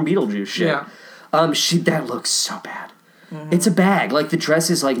Lydia from Beetlejuice shit. Yeah. That looks so bad. It's a bag. Like the dress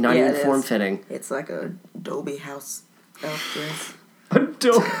is like not even it is. form fitting. It's like a Adobe House elf dress.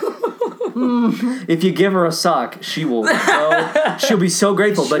 If you give her a sock, she will go. She'll be so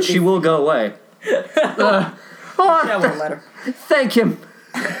grateful, but she will go away. I won't let her. Thank him.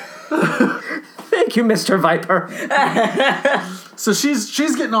 Thank you, Mr. Viper. So she's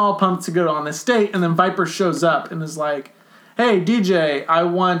getting all pumped to go on this date, and then Viper shows up and is like, "Hey, DJ, I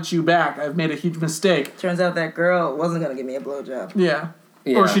want you back. I've made a huge mistake." Turns out that girl wasn't gonna give me a blowjob. Yeah.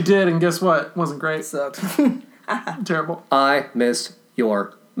 Yeah. Or she did, and guess what? Wasn't great. Sucked. Terrible. I missed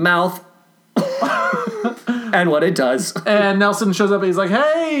your mouth. And what it does. And Nelson shows up and he's like,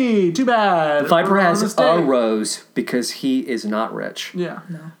 "Hey, too bad. Viper We're on has this a date." rose because he is not rich. Yeah.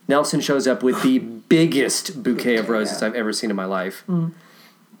 Nelson shows up with the biggest bouquet of roses I've ever seen in my life.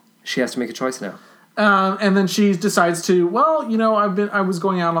 She has to make a choice now. And then she decides to, well, I was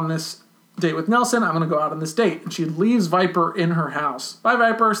going out on this date with Nelson. I'm going to go out on this date. And she leaves Viper in her house. Bye,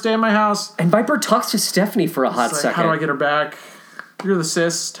 Viper. Stay in my house. And Viper talks to Stephanie for a hot It's like, second. how do I get her back? You're the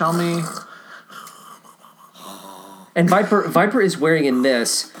sis. Tell me. And Viper is wearing in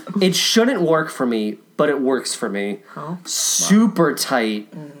this. It shouldn't work for me, but it works for me. Oh. Super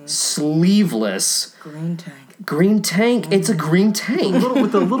tight, sleeveless, Green tank. It's a green tank.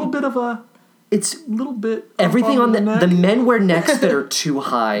 With a little bit of a... It's little bit... everything on the neck. men wear necks that are too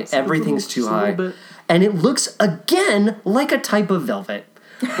high. Everything's just too a little high. bit. And it looks, again, like a type of velvet.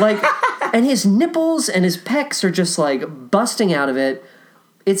 Like, and his nipples and his pecs are just, like, busting out of it.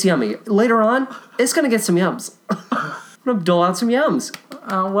 It's yummy. Later on, it's going to get some yums. I'm going to dole out some yums.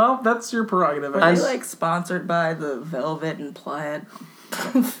 Well, that's your prerogative. Are they like sponsored by the Velvet and Plaid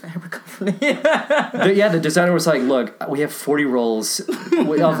fabric company? The designer was like, look, we have 40 rolls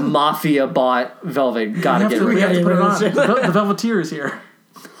of mafia-bought velvet. Gotta get we rid have of to it. put it on. The Velveteer is here.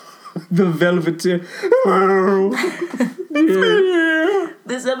 The velvet.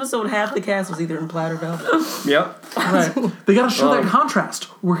 This episode, half the cast was either in Plaid or Velvet. Yep. Right. They got to show that contrast.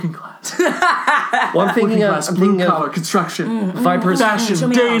 Working class. Well, I'm thinking Working of, class, I'm blue thinking collar, of construction, Viper's. fashion, Show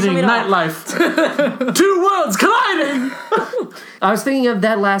me it all, show dating, me it all. nightlife. Two worlds colliding. I was thinking of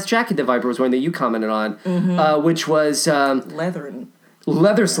that last jacket that Viper was wearing that you commented on, which was Leather and...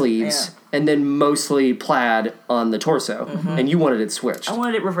 leather sleeves Yeah. and then mostly plaid on the torso. And you wanted it switched. I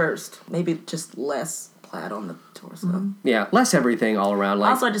wanted it reversed. Maybe just less plaid on the torso. Yeah, less everything all around.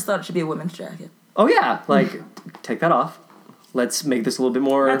 Like, Also, I just thought it should be a women's jacket. oh yeah, like take that off. Let's make this a little bit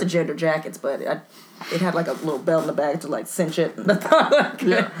more. Not the gender jackets, but it had like a little belt in the back to like cinch it.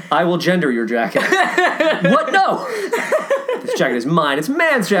 I will gender your jacket. What? No. This jacket is mine. It's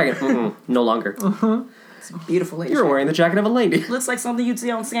man's jacket. Mm-mm, no longer. It's a beautiful lady. You're wearing the jacket of a lady. Looks like something you'd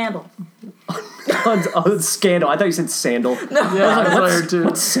see on Scandal. Oh, Scandal. I thought you said sandal. Yeah, that's what I heard too.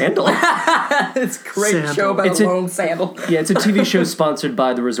 What's sandal? It's a great Sandal. show about It's a a- lone sandal. Yeah, it's a TV show sponsored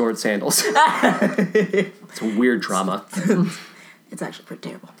by the Resort Sandals. It's a weird drama. It's actually pretty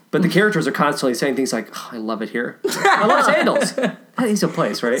terrible. But the characters are constantly saying things like, oh, I love it here. I love sandals. That is a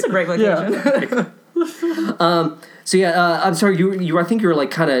place, right? It's a great vacation. So yeah, I'm sorry, you I think you were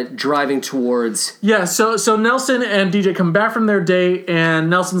like kind of driving towards... Yeah, so Nelson and DJ come back from their date, and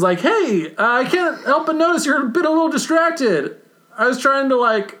Nelson's like, "Hey, I can't help but notice you're a little distracted. I was trying to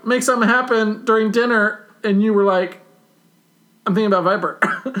like make something happen during dinner, and you were like, I'm thinking about Viper.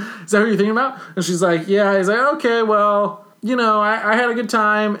 Is that what you're thinking about?" And she's like, "Yeah." He's like, "Okay, well, I had a good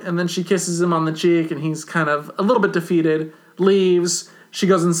time." And then she kisses him on the cheek, and he's kind of a little bit defeated, leaves. She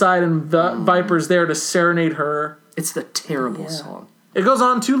goes inside, and Viper's there to serenade her. It's the terrible song. It goes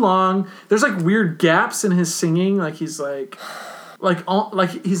on too long. There's like weird gaps in his singing. Like he's like,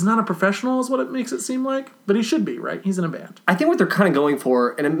 like he's not a professional is what it makes it seem like, but he should be, right? He's in a band. I think what they're kind of going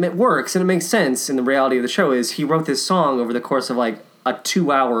for, and it works, and it makes sense in the reality of the show, is he wrote this song over the course of like a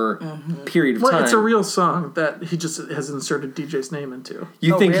 2-hour period of time. Well, it's a real song that he just has inserted DJ's name into.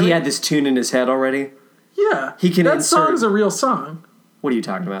 You think really? he had this tune in his head already? Yeah. He can that insert... song's a real song. What are you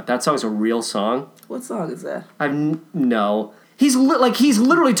talking about? That song's a real song? What song is that? No. He's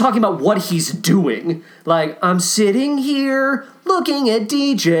literally talking about what he's doing. Like, I'm sitting here looking at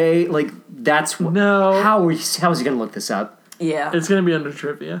DJ. Like, that's what... No. How is he going to look this up? Yeah. It's going to be under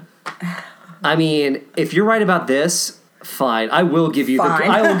trivia. I mean, if you're right about this, fine. I will give you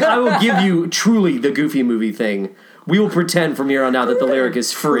Fine. I will give you truly the Goofy movie thing. We will pretend from here on out that the lyric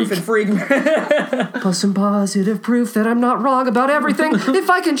is freak. Proof and freak. Plus some positive proof that I'm not wrong about everything. If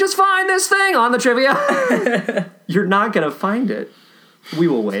I can just find this thing on the trivia. You're not going to find it. We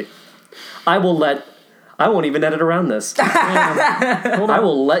will wait. I won't even edit around this. I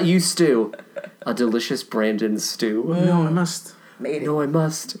will let you stew. A delicious Brandon stew. No, I must. Made it. No, I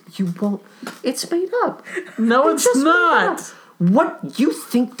must. You won't. It's made up. No, it's just not. What? You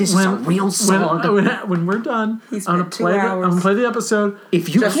think this is a real song? When we're done, He I'm gonna spent 2 play. I'm hours gonna play the episode.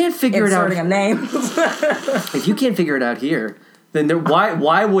 If you Just can't figure it out, inserting a name. if you can't figure it out here, then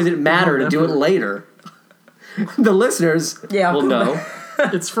why would it matter to do it later? The listeners will know.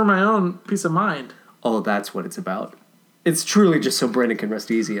 It's for my own peace of mind. Oh, that's what it's about. It's truly just so Brandon can rest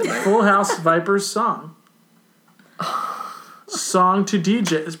easy at night. Full House Viper's song. Song to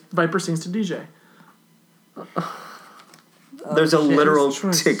DJ. Viper sings to DJ. There's a literal his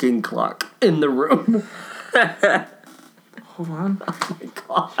choice. ticking clock in the room. Hold on. Oh my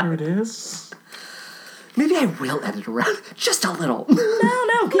God. Here it is. Maybe I will edit around just a little.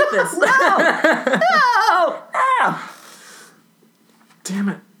 No, keep this. No. Damn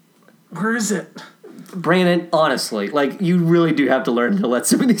it. Where is it? Brandon, honestly, like, you really do have to learn to let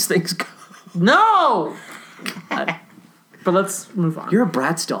some of these things go. No! God. But let's move on. You're a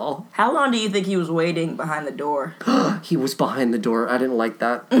Bratz doll. How long do you think he was waiting behind the door? He was behind the door. I didn't like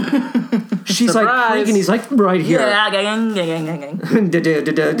that. She's like Surprise. creaking. He's like right here. Yeah, gang. DJ.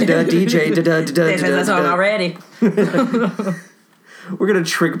 There's that song already. We're gonna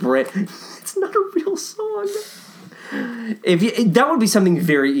trick Brett. It's not a real song. That would be something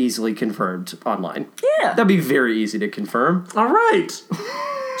very easily confirmed online. Yeah. That'd be very easy to confirm. All right.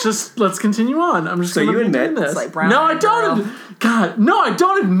 Just let's continue on. I'm just So going to you be doing admit- this. It's like brown no, I eyed don't. girl. God, no, I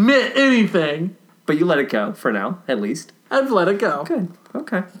don't admit anything. But you let it go for now, at least. I've let it go. Good.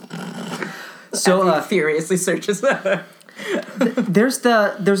 Okay. So He furiously searches. there's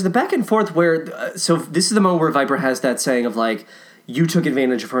the back and forth where so this is the moment where Viper has that saying of like, you took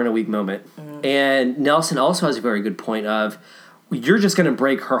advantage of her in a weak moment. And Nelson also has a very good point of, you're just going to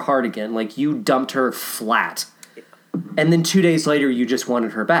break her heart again. Like, you dumped her flat. And then 2 days later, you just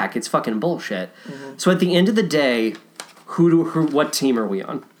wanted her back. It's fucking bullshit. So at the end of the day, what team are we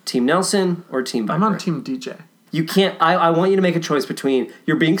on? Team Nelson or Team Viper? I'm on Team DJ. You can't... I want you to make a choice between...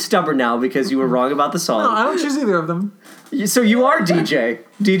 You're being stubborn now because you were wrong about the song. No, I don't choose either of them. So you are DJ.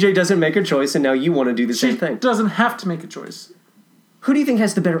 DJ doesn't make a choice, and now you want to do the She same thing. doesn't have to make a choice. Who do you think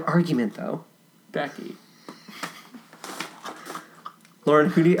has the better argument, though? Becky.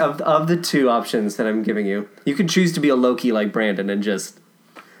 Lauren, who do you, of the two options that I'm giving you, you can choose to be a Loki like Brandon and just...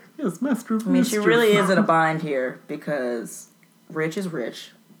 Yes, Master of I mean, she Mischief. really is in a bind here because Rich is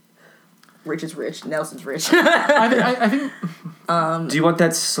rich. Rich is rich. Nelson's rich. I think Do you want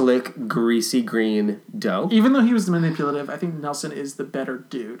that slick, greasy green dough? even though he was manipulative, I think Nelson is the better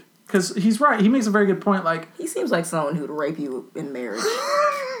dude. Because he's right. He makes a very good point. Like, He seems like someone who'd rape you in marriage.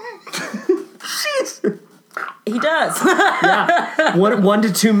 Jeez. He does. One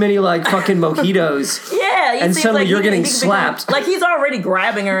to too many, like, fucking mojitos. Yeah. He And seems suddenly like you're he- getting he- slapped. Like he's already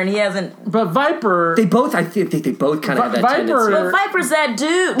grabbing her and he hasn't. but Viper. I think they both kind of have that Viper- tendency. But Viper's that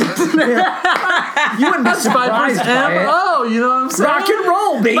dude. You wouldn't be Viper's surprised by it. MO, you know what I'm saying? Rock and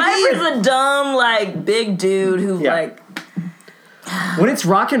roll, baby! Viper's a dumb, like, big dude who, Yeah. like. When it's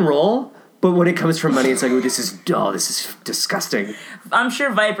rock and roll, but when it comes from money, it's like, oh, this is disgusting. I'm sure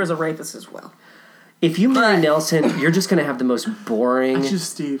Viper's a rapist as well. If you marry Nelson, you're just going to have the most boring... I choose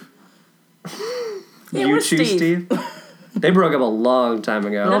Steve. Yeah, you where's choose Steve? They broke up a long time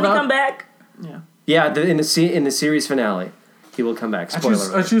ago. Doesn't he that- come back? Yeah. Yeah, in the series finale, he will come back.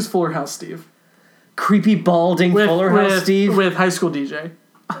 Spoiler. I choose Fuller House Steve. Creepy, balding Fuller House Steve. With High School DJ.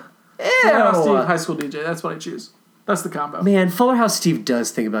 Fuller House Steve, High School DJ. That's what I choose. That's the combo. Man, Fuller House Steve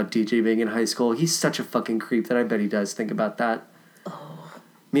does think about DJ being in high school. He's such a fucking creep that I bet he does think about that.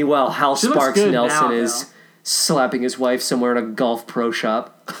 Meanwhile, Hal She looks Sparks good Nelson now, is slapping his wife somewhere in a golf pro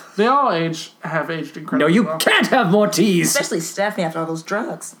shop. They all have aged incredibly No, you well. can't have more teas. Especially Stephanie after all those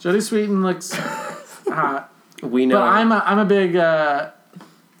drugs. Jodie Sweetin looks hot. We know. But I'm a big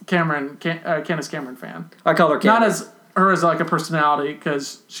Candace Cameron fan. I call her Cameron. Not as her as like a personality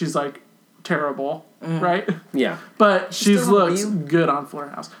because she's like terrible, right? Yeah. But she still on looks The View? good on Fuller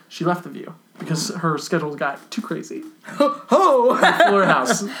House. She left The View because her schedule got too crazy. Oh! Fuller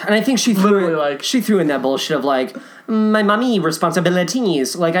House. And I think she Literally, she threw in that bullshit of like my mommy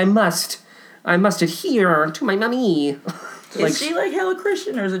responsibilities. Like I must adhere to my mommy. Is she like hella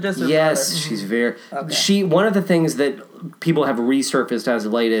Christian or is it just her Yes, brother? she's very. Okay. One of the things that people have resurfaced as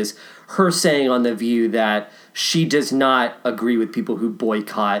of late is her saying on The View that she does not agree with people who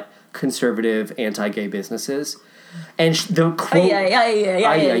boycott conservative anti-gay businesses. And the quote,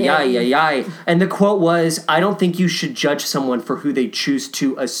 and the quote was, "I don't think you should judge someone for who they choose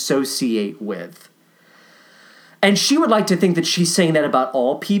to associate with." And she would like to think that she's saying that about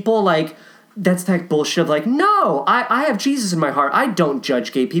all people, like. That's that bullshit of like, no, I have Jesus in my heart. I don't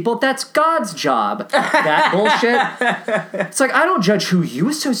judge gay people. That's God's job. That bullshit. It's like, I don't judge who you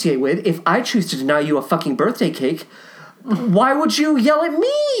associate with. If I choose to deny you a fucking birthday cake, why would you yell at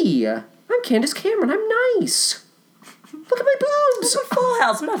me? I'm Candace Cameron. I'm nice. Look at my boobs. I'm Full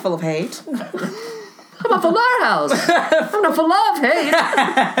House. I'm not full of hate. I'm not for our house. I'm not for love, hate.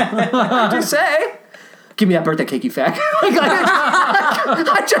 What do you say? Give me that birthday cake, you fag.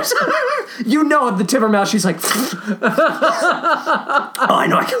 I just, you know, at the tip of her mouth, she's like, oh, I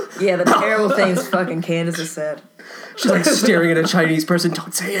know. Yeah, the terrible things fucking Candace has said. She's like staring at a Chinese person.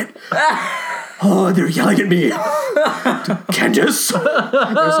 Don't say it. Oh, they're yelling at me. Candace.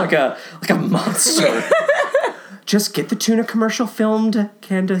 There's like a monster. Just get the tuna commercial filmed,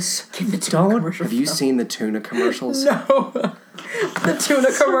 Candace. Get the tuna commercial Have you filmed. seen the tuna commercials? No. The tuna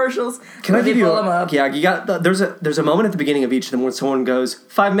commercials. Can I where give they you pull 'em a, up. yeah, you got there's a moment at the beginning of each of them when someone goes,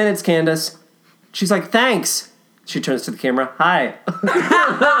 5 minutes, Candace. She's like, thanks. She turns to the camera. Hi.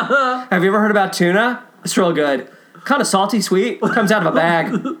 Have you ever heard about tuna? It's real good. Kind of salty, sweet. Comes out of a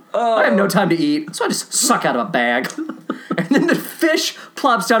bag. I have no time to eat, so I just suck out of a bag. And then the fish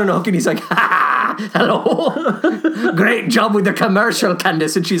plops down on a hook and he's like, ha, hello. Great job with the commercial,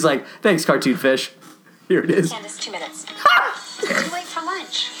 Candace. And she's like, thanks, cartoon fish. Here it is. Candace, 2 minutes. Too late for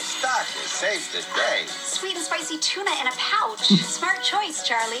lunch. Stock is safe this day. Sweet and spicy tuna in a pouch. Smart choice,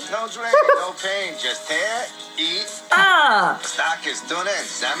 Charlie. No drink, no pain, just tear, eat. Stock is tuna and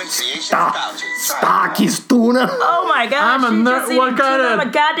salmon creations pouches. Stock is tuna. Oh my god. I'm a she nerd. just What eating kind tuna of- in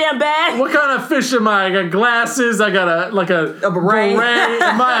a goddamn bag? What kind of fish am I? I got glasses. I got a beret. Am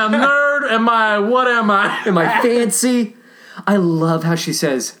I a nerd? What am I? Am I fancy? I love how she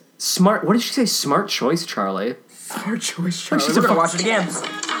says, smart. What did she say? Smart choice, Charlie. Smart choice, Charlie. she's We're a gonna fuck- watch it again.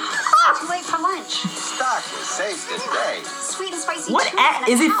 Too late for lunch. Stock is safe this day. Sweet and spicy What tuna act-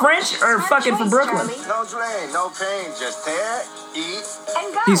 in a is he pouch. French or Smart fucking from choice, Brooklyn? Charlie. No drain, no pain, just tear, eat.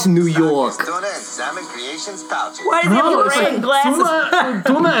 And go. He's New York. Stock is tuna and salmon creations pouches. Why does he have No, a it's beret like and glasses?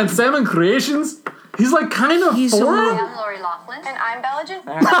 tuna and salmon creations. He's like kind of He's foreign. I'm Lori Laughlin. And I'm Bella Jen.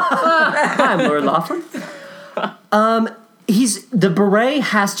 Hi, I'm Lori Laughlin. He's the beret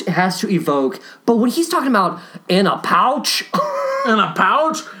has to evoke, but when he's talking about in a pouch, In a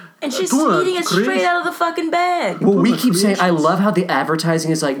pouch. And she's Tuna eating it straight creation. out of the fucking bag. well, we Tuna keep saying, I creations. love how the advertising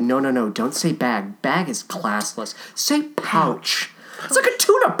is like, no, don't say bag. Bag is classless. Say pouch. It's like a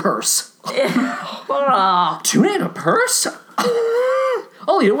tuna purse. Oh, Tuna in a purse?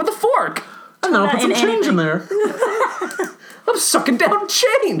 I'll eat it with a fork. I know. Put some in change in there. I'm sucking down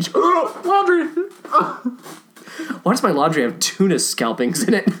change. Laundry. Why does my laundry have tuna scalpings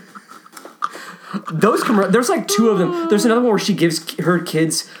in it? There's like 2 of them. There's another one where she gives her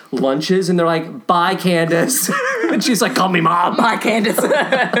kids lunches and they're like, bye, Candace. And she's like, call me mom. my Candace.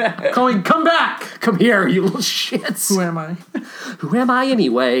 Come back. Come here, you little shits. Who am I? Who am I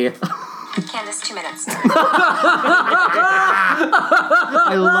anyway? Candace, 2 minutes. I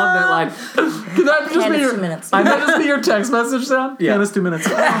love that line. Can that just be Candace, your 2 minutes. Can that just be your text message sound? Yeah. Candace 2 minutes.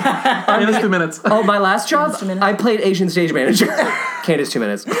 Candace 2 minutes. Oh, my last job, 2 minutes. I played Asian stage manager. Candace, 2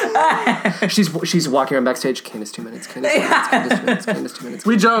 minutes. She's walking around backstage. Candace, 2 minutes. Candace, 2 minutes. Candace, 2 minutes. Candace, 2 minutes.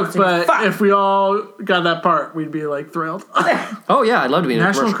 We joked, but if we all got that part, we'd be like thrilled. Oh yeah, I'd love to be in a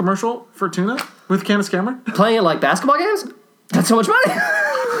National commercial. commercial for tuna with Candace Cameron. Playing it like basketball games. That's so much money.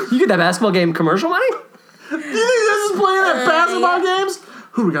 You get that basketball game commercial money? You think this is playing at basketball games?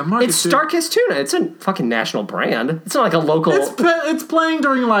 Who we got market It's to? Starkist Tuna. It's a fucking national brand. It's not like a local. It's playing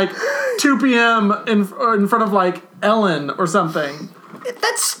during like 2 p.m. in front of like Ellen or something.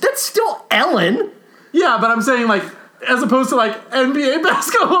 That's still Ellen. Yeah, but I'm saying like as opposed to like NBA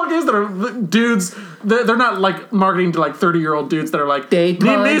basketball games that are dudes they're not like marketing to like 30-year-old dudes that are like, need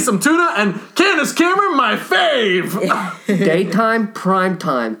me some tuna and Candace Cameron, my fave. Daytime, prime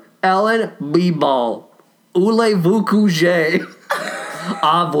time. Ellen B-ball. Voulez-vous coucher?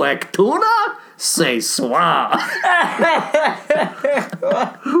 Avec tuna? C'est soir.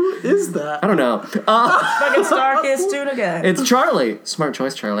 Who is that? I don't know. Fucking Starkist tuna guy. It's Charlie. Smart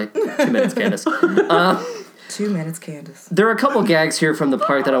choice, Charlie. 2 minutes, Candace. 2 minutes, Candace. There are a couple gags here from the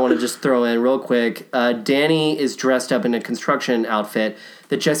park that I want to just throw in real quick. Danny is dressed up in a construction outfit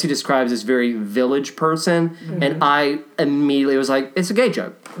that Jesse describes as very village person, and I immediately was like, it's a gay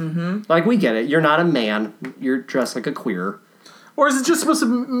joke. Like, we get it. You're not a man. You're dressed like a queer. Or is it just supposed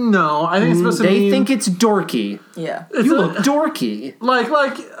to... No, I think it's supposed to They mean... think it's dorky. Yeah. You look dorky. Like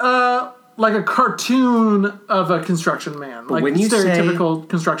a cartoon of a construction man. Like when you stereotypical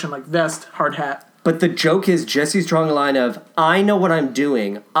construction, like vest, hard hat. But the joke is Jesse's drawing a line of, I know what I'm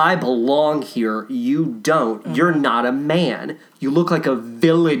doing. I belong here. You don't. You're not a man. You look like a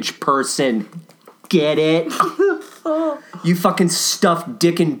village person. Get it? You fucking stuff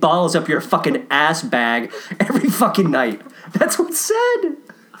dick and balls up your fucking ass bag every fucking night. That's what's said.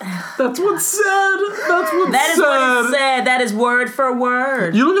 That's what's said. That's what's That is said. what it said. That is word for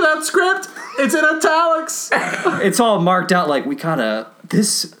word. You look at that script. It's in italics. It's all marked out like, we gotta...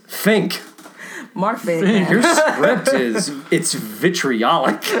 This Fink... Mark Fink. Your script it's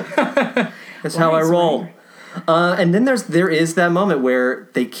vitriolic. That's how I roll. And then there is that moment where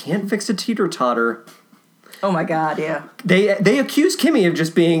they can't fix a teeter-totter. Oh my god, yeah. They accuse Kimmy of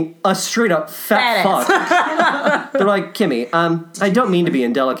just being a straight up fat fuck. They're like, Kimmy, I don't mean to be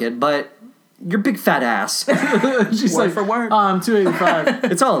indelicate, but your big fat ass. She's Word like, for word. 285.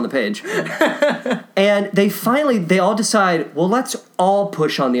 It's all on the page. And they all decide, well, let's all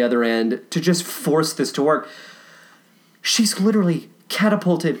push on the other end to just force this to work. She's literally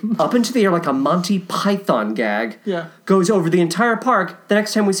catapulted up into the air like a Monty Python gag. Yeah. Goes over the entire park. The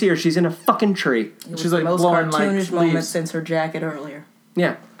next time we see her, she's in a fucking tree. She's like Most blowing like cartoonish moment leaves. since her jacket earlier.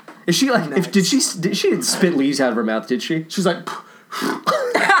 Yeah. Is she like? Nice. Did she didn't spit leaves out of her mouth? Did she? She's like...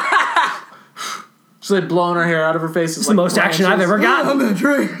 She's like blowing her hair out of her face. It's the most action I've ever gotten. I'm in a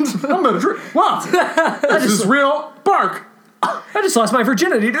tree. I'm in a tree. Wow. This is real bark. I just lost my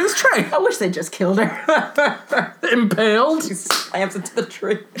virginity to this tree. I wish they just killed her. Impaled. She slams into the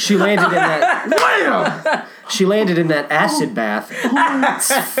tree. She landed in that. Wham! She landed in that acid bath.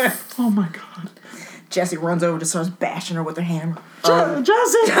 Oh my god. Jesse runs over to starts bashing her with her hammer.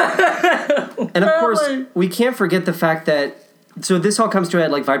 Jesse! And of course, we can't forget the fact that. So this all comes to a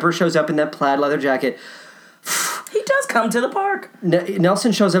head. Like Viper shows up in that plaid leather jacket. He does come to the park.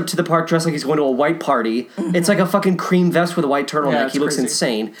 Nelson shows up to the park dressed like he's going to a white party. It's like a fucking cream vest with a white turtleneck. Yeah, He looks crazy.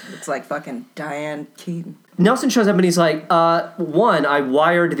 insane. It's like fucking Diane Keaton. Nelson shows up and he's like, one, I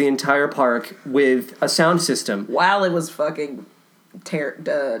wired the entire park with a sound system. While it was fucking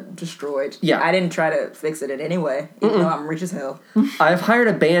destroyed. Yeah. I didn't try to fix it in any way, even though I'm rich as hell. I've hired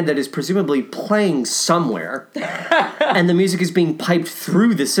a band that is presumably playing somewhere. And the music is being piped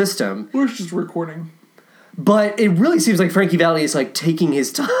through the system. We're just recording. But it really seems like Frankie Valli is like taking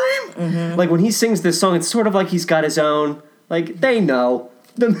his time. Like when he sings this song, it's sort of like he's got his own. Like they know.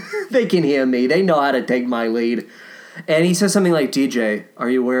 They can hear me. They know how to take my lead. And he says something like, DJ, are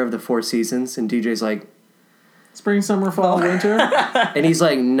you aware of the 4 seasons? And DJ's like, Spring, summer, fall, winter. and he's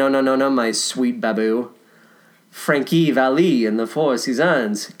like, no, my sweet babu. Frankie Valli in the 4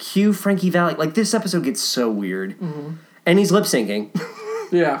 seasons. Cue Frankie Valli. Like this episode gets so weird. And he's lip syncing.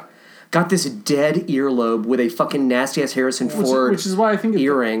 Yeah. Got this dead earlobe with a fucking nasty ass Harrison Ford Which is why I think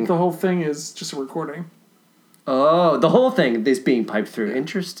earring. the whole thing is just a recording. Oh, the whole thing is being piped through.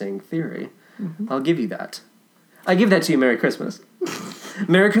 Interesting theory. I'll give you that. I give that to you. Merry Christmas.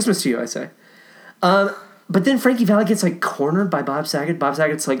 Merry Christmas to you, I say. But then Frankie Valli gets like cornered by Bob Saget. Bob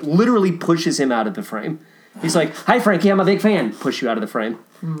Saget's like literally pushes him out of the frame. He's like, "Hi, Frankie, I'm a big fan." Push you out of the frame.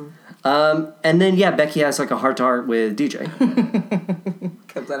 And then Becky has like a heart to heart with DJ.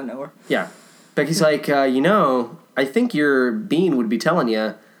 Comes out of nowhere. Yeah, Becky's like, I think your bean would be telling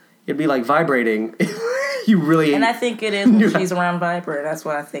you, it'd be like vibrating. You really. And I think it is when she's around Viper, and that's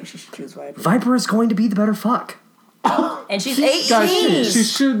why I think she should choose Viper. Viper is going to be the better fuck. And she's 18. Guys, she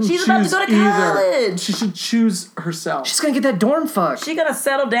shouldn't She's about to choose go to either. college. She should choose herself. She's gonna get that dorm fuck. She gonna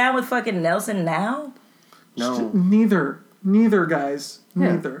settle down with fucking Nelson now? No. Neither, guys.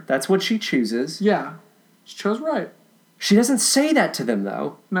 Yeah, Neither. that's what she chooses. Yeah. She chose right. She doesn't say that to them,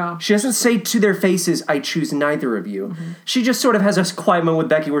 though. No. She doesn't say to their faces, I choose neither of you. She just sort of has a quiet moment with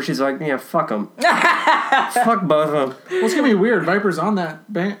Becky where she's like, yeah, fuck them. Fuck both of them. Well, it's going to be weird. Viper's on that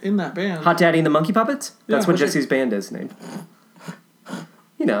in that band. Hot Daddy and the Monkey Puppets? That's Yeah, what okay. Jesse's band is named.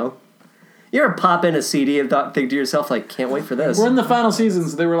 You know. You ever pop in a CD and think to yourself, like, can't wait for this? We're in the final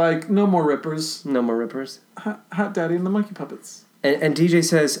seasons. They were like, no more rippers. No more rippers. Hot Daddy and the Monkey Puppets. And DJ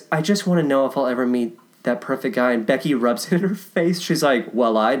says, I just want to know if I'll ever meet that perfect guy. And Becky rubs it in her face. She's like,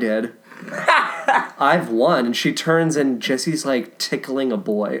 well, I did. I've won. And she turns and Jesse's like tickling a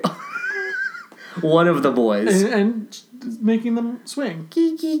boy. One of the boys. And making them swing.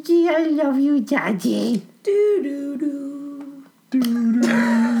 I love you, Daddy. Do-do-do.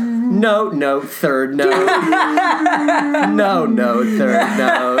 No, third note. No, third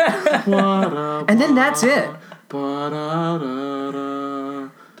note. And then that's it.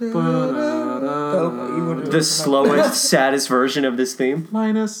 The slowest, saddest version of this theme.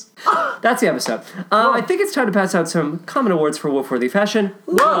 Linus. That's the episode. I think it's time to pass out some common awards for Wolf-worthy fashion.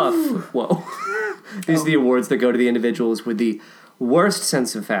 Whoa. These are the awards that go to the individuals with the worst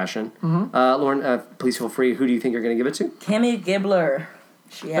sense of fashion. Lauren, please feel free. Who do you think you're going to give it to? Kimmy Gibbler.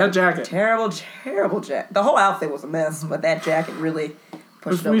 She had That jacket. Terrible jacket. The whole outfit was a mess, but that jacket really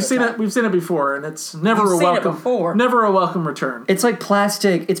pushed it over We've the seen top. it. We've seen it before, and it's never You've a seen it welcome. before. Never a welcome return. It's like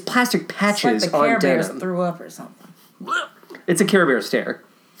plastic. It's plastic It's patches like the on Care Bears denim. threw up or something. It's a Care Bear stare.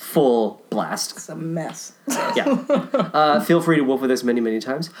 Full blast. It's a mess. Yeah. Feel free to woof with us many, many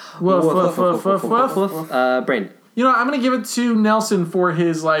times. Woof, woof, woof, woof, woof, woof. Brandon. You know, I'm gonna give it to Nelson for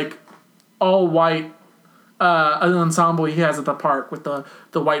his like all white ensemble he has at the park with the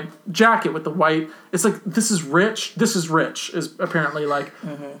white jacket with the white. It's like this is rich is apparently like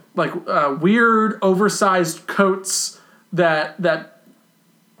weird oversized coats that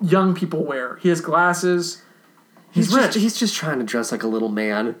young people wear. He has glasses. He's rich. He's just trying to dress like a little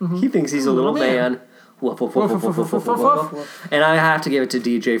man. He thinks he's a little man. Woof, woof, woof, woof, woof, woof, woof, woof, woof. And I have to give it to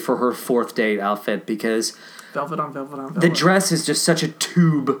DJ for her fourth date outfit because velvet on velvet on velvet. the dress is just such a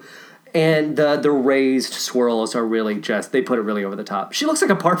tube. And the raised swirls are really they put it really over the top. She looks like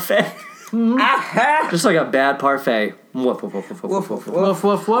a parfait. Just like a bad parfait. Woof, woof, woof, woof, woof, woof, woof. Woof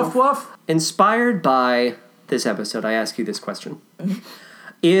woof woof woof. Inspired by this episode, I ask you this question.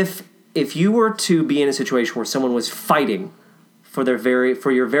 If you were to be in a situation where someone was fighting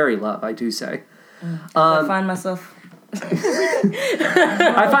for your very love, I do say. I find myself...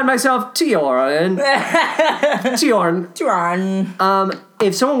 I find myself Tjorn.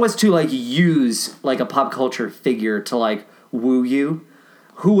 If someone was to like use like a pop culture figure to like woo you,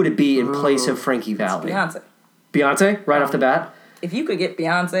 who would it be in place of Frankie Valli? Beyonce, right off the bat. If you could get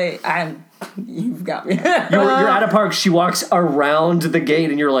Beyonce, you've got me. You're at a park. She walks around the gate,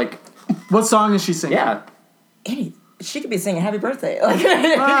 and you're like, "What song is she singing?" Yeah, she could be singing "Happy Birthday."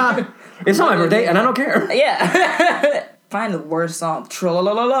 It's not my birthday, and I don't care. Yeah. Find the worst song.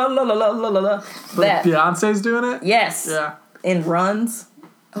 Tra-la-la-la-la-la-la-la-la. But Beyonce's doing it? Yes. Yeah. In runs.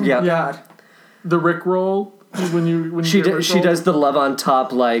 Oh yeah. my God. The Rickroll when she does the love on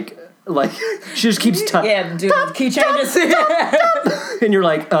top like she just keeps yeah, dude. Key changes. And you're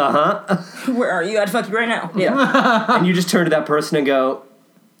like, Where are you? I'd fuck you right now. Yeah. And you just turn to that person and go,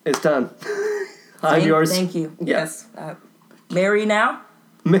 it's done. I'm yours. Thank you. Yeah. Yes. Marry now.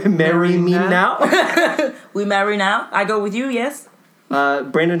 Marry me now. We marry now. I go with you. Yes.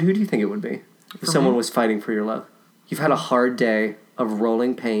 Brandon, who do you think it would be if someone was fighting for your love? You've had a hard day of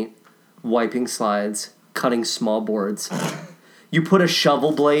rolling paint, wiping slides, cutting small boards. You put a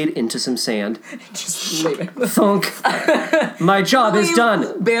shovel blade into some sand. Just leave it. Thunk. My job is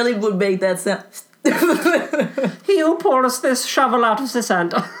done. Barely would make that sound. He who pours this shovel out of the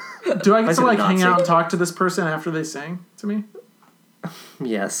sand. Do I get to like hang out and talk to this person after they sing to me?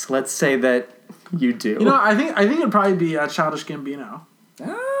 Yes, let's say that you do. You know, I think it'd probably be Childish Gambino.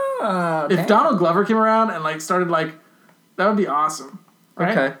 Oh, if Donald Glover came around and like started like, that would be awesome.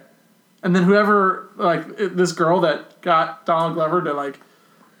 Right? Okay. And then whoever this girl that got Donald Glover to like.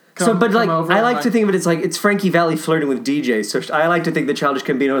 Come over I like to think of it as like it's Frankie Valli flirting with DJ. So I like to think that Childish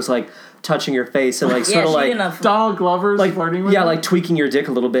Gambino is like touching your face and like sort of like Donald Glover's like flirting with. Yeah, like tweaking your dick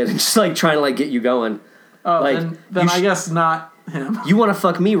a little bit and just like trying to like get you going. Oh, like, then I guess not him. You want to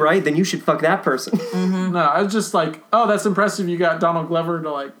fuck me, right? Then you should fuck that person. Mm-hmm. No, I was just like, oh, that's impressive. You got Donald Glover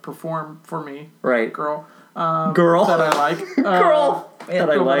to like perform for me, right, girl, girl that I like, girl that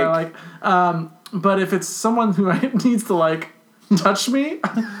I like. But if it's someone who needs to like touch me,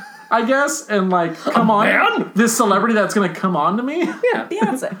 I guess, and like come on, this celebrity that's gonna come on to me, yeah,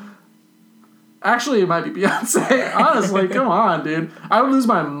 Beyonce. Actually, it might be Beyonce. Honestly, come on, dude. I would lose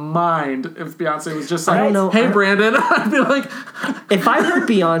my mind if Beyonce was just like, I don't know. Hey, Brandon. I'd be like... If I heard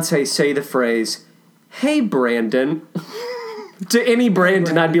Beyonce say the phrase, hey, Brandon, to any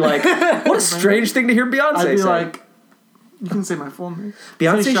Brandon, I'd be like, what a strange thing to hear Beyonce say. I'd be like, you can say my full name.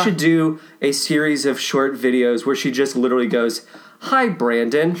 Beyonce should do a series of short videos where she just literally goes, Hi,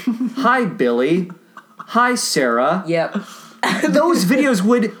 Brandon. Hi, Billy. Hi, Sarah. Yep. Those videos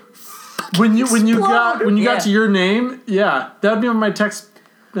would When you got Yeah. to your name, that would be on my text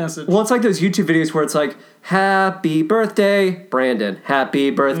message. Well, it's like those YouTube videos where it's like, happy birthday, Brandon. Happy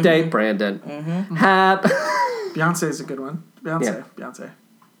birthday, Brandon. Beyonce is a good one. Beyonce.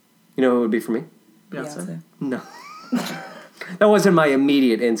 You know who it would be for me? Beyonce. No. That wasn't my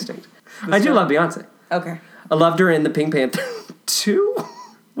immediate instinct. I do love Beyonce. Okay. I loved her in the Pink Panther 2.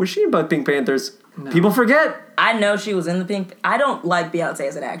 Was she in both Pink Panthers? No. People forget. I know she was in the Pink. I don't like Beyonce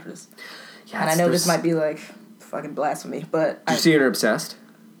as an actress. Yeah, and I know this might be like fucking blasphemy, but Did you see her in Obsessed?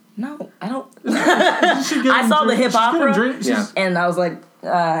 No, I don't. I saw the hip opera, and I was like,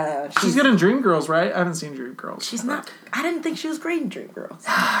 she's good in Dreamgirls, right? I haven't seen Dreamgirls. She's not. I didn't think she was great in Dreamgirls.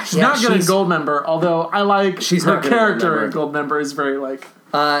 She's not good in Goldmember, although I like her character in Goldmember is very like.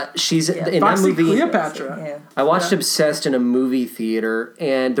 She's in Foxy that movie. Cleopatra. Yeah. I watched Obsessed in a movie theater,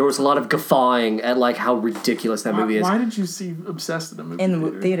 and there was a lot of guffawing at like how ridiculous that movie is. Why did you see Obsessed in a movie in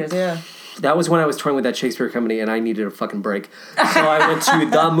the theaters? Yeah. That was when I was touring with that Shakespeare company, and I needed a fucking break. So I went to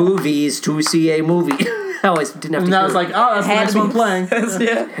the movies to see a movie. I always didn't have to. And I was like, oh, that's the next one playing.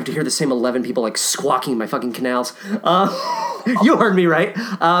 I have to hear the same 11 people like squawking in my fucking canals. You heard me right.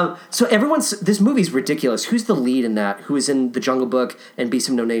 So this movie's ridiculous. Who's the lead in that? Who is in The Jungle Book and Beast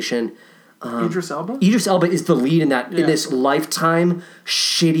of No Nation? Idris Elba? Idris Elba is the lead in that in this Lifetime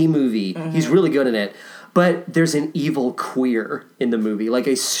shitty movie. Mm-hmm. He's really good in it. But there's an evil queer in the movie, like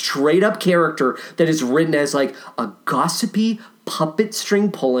a straight up character that is written as like a gossipy puppet string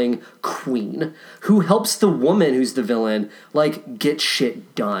pulling queen who helps the woman who's the villain like get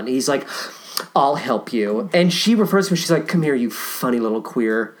shit done. He's like, I'll help you. And she refers to him, she's like, come here, you funny little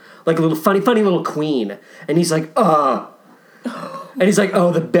queer. Like a little funny little queen. And he's like, And he's like,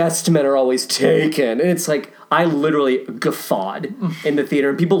 oh, the best men are always taken. And it's like, I literally guffawed in the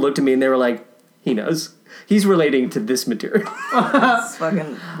theater. And people looked at me and they were like, he knows. He's relating to this material. It's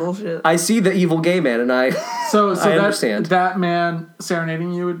fucking bullshit. I see the evil gay man and I understand. That man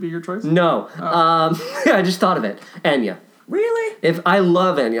serenading you would be your choice? No. I just thought of it. Enya. Really? If I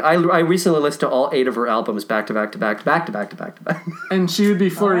love Enya. I recently listened to all 8 of her albums back to back to back to back to back to back to back. And she would be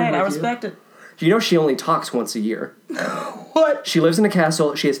flirting with you. I respect it. Do you know she only talks once a year? What? She lives in a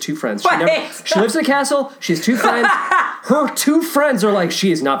castle. She has 2 friends. What? She lives in a castle. She has 2 friends. Her 2 friends are like,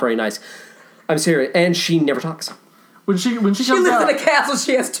 she is not very nice. I'm serious. And she never talks. When she comes lives out, in a castle.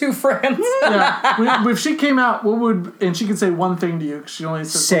 She has 2 friends. Yeah. If she came out, and she could say one thing to you, 'cause she only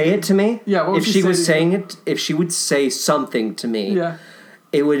says say it to me. Yeah. What would if she was saying it, if she would say something to me,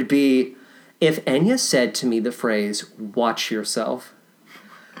 it would be if Enya said to me the phrase "watch yourself."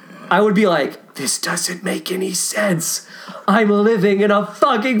 I would be like, this doesn't make any sense. I'm living in a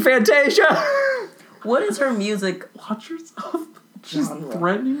fucking Fantasia. What is her music? Watch yourself. She's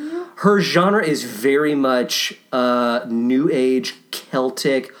threatening you? Her genre is very much new age,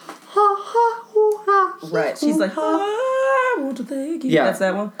 Celtic. Right. She's like, I want to thank you. Yeah. That's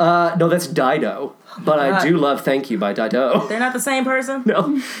that one? No, that's Dido. But I do love Thank You by Dido. They're not the same person?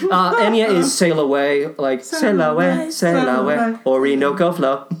 No. Enya is Sail Away, like Sail Away, Sail Away, Orinoco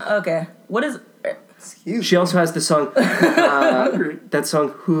Flow. Okay. What is... She also has the song, that song,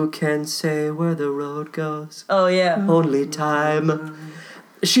 Who Can Say Where the Road Goes? Oh, yeah. Only Time.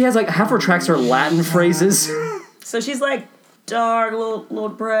 She has like half her tracks are Latin phrases. So she's like dark, little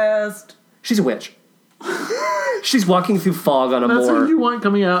depressed. She's a witch. She's walking through fog on a That's moor. who you want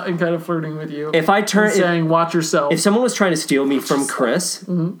coming out and kind of flirting with you. If I turn... saying, watch yourself. If someone was trying to steal me from Chris,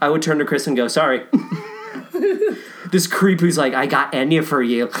 I would turn to Chris and go, sorry. This creep who's like, I got Enya for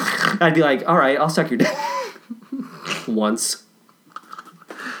you. I'd be like, all right, I'll suck your dick. Once.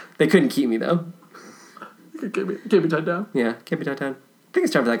 They couldn't keep me, though. Can't be tied down. Yeah, can't be tied down. I think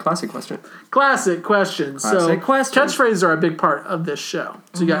it's time for that classic question. Classic question. Catchphrases are a big part of this show.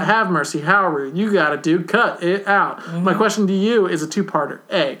 So you got have mercy, how rude, you gotta do, cut it out. My question to you is a 2-parter.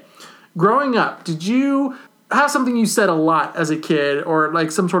 A, growing up, did you have something you said a lot as a kid, or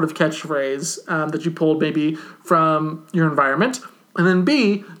like some sort of catchphrase that you pulled maybe from your environment? And then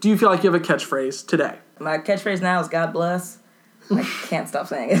B, do you feel like you have a catchphrase today? My catchphrase now is God bless. I can't stop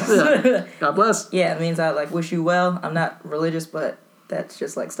saying it. Yeah. God bless. Yeah, it means I like wish you well. I'm not religious, but that's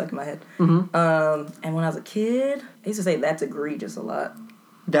just like stuck in my head. And when I was a kid, I used to say that's egregious a lot.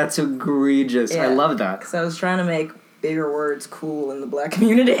 That's egregious. Yeah. I love that. Because I was trying to make bigger words cool in the black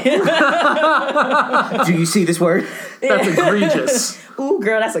community. Do you see this word? That's egregious. Ooh,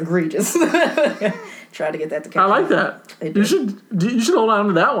 girl, that's egregious. Try to get that to catch I like on. that. It You did. should hold on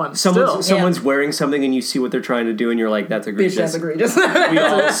to that one. Someone's wearing something and you see what they're trying to do and you're like, that's egregious. Bitch, that's egregious. We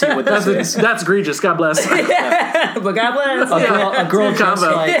all see what this is. That's egregious. God bless. But God bless. A girl dressed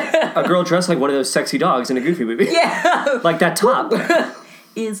combo. like one of those sexy dogs in a Goofy movie. Yeah. Like that top.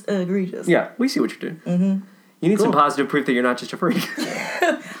 Is egregious. Yeah, we see what you're doing. Mm-hmm. You need some positive proof that you're not just a freak.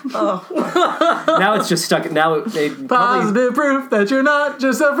 Now it's just stuck. Now it probably... Positive proof that you're not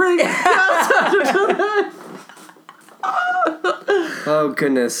just a freak. Oh,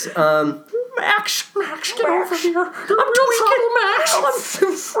 goodness. Max, get over here. I'm tweaking, Max. I'm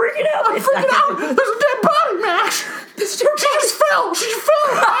freaking out. I'm freaking out. There's a dead body, Max. She just fell. She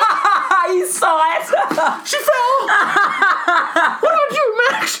fell. You saw it. She fell. What do I do,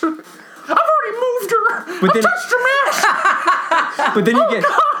 Max? I've already moved her. But then- I touched her, Max. But then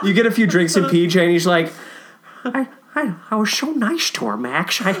you get a few drinks in PJ and he's like, I was so nice to her,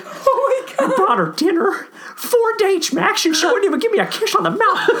 Max. I brought her dinner. 4 dates, Max, and she wouldn't even give me a kiss on the mouth.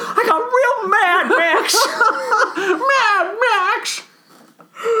 I got real mad, Max. Mad Max.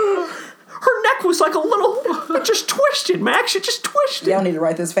 Her neck was like it just twisted, Max. It just twisted. Y'all need to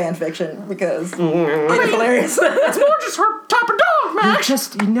write this fan fiction because it's hilarious. It's more just her top of dog,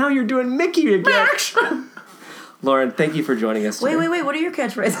 Max. Now you're doing Mickey again. Max. Lauren, thank you for joining us today. Wait. What are your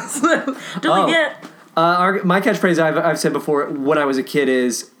catchphrases? Do we get... My catchphrase I've said before when I was a kid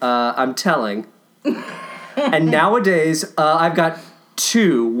is, I'm telling. And nowadays, I've got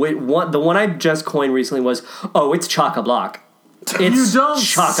two. The one I just coined recently was, it's chock-a-block. You don't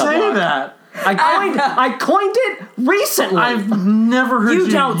say that. I coined it recently. I've never heard you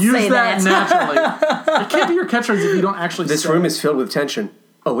use say that that. naturally. It can't be your catchphrase if you don't actually This say room it. is filled with tension.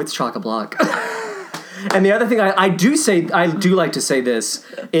 It's chock-a-block. And the other thing I do like to say this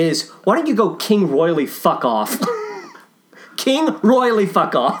is, why don't you go King Royally fuck off? King Royally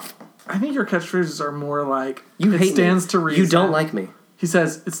fuck off. I think your catchphrases are more like, You it hate stands me. to reason. You don't like me. He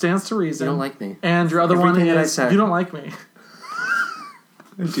says, it stands to reason. You don't like me. And your other Everything one that I is, said. you don't like me.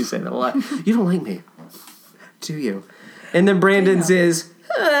 Did you say that a lot? You don't like me. Do you? And then Brandon's is,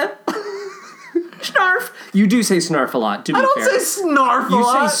 snarf. You do say snarf a lot, to be I fair. don't say snarf a You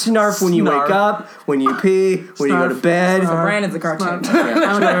lot. say snarf when you wake up, when you pee, when you go to bed. Brandon's a cartoon.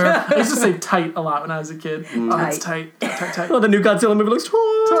 I used to say tight a lot when I was a kid. Oh, it's tight. Tight. Oh, the new Godzilla movie looks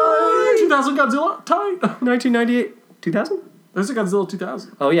tight. 2000 Godzilla, tight. 1998. 2000? There's a Godzilla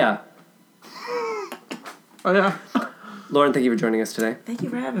 2000. Oh, yeah. Oh, yeah. Lauren, thank you for joining us today. Thank you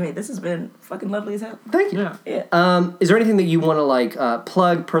for having me. This has been fucking lovely as hell. Thank you. Yeah. Is there anything that you want to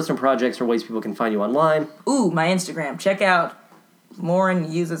plug, personal projects, or ways people can find you online? Ooh, my Instagram. Check out Lauren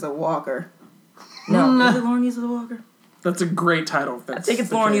Uses a Walker. No, is it Lauren Uses a Walker? That's a great title. I think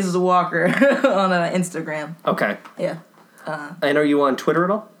it's Lauren Uses a Walker on Instagram. Okay. Yeah. And are you on Twitter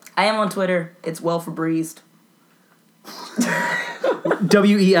at all? I am on Twitter. It's well Febrezed.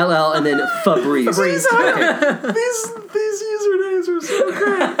 WELL and then Febrezed. Febrezed. These usernames are so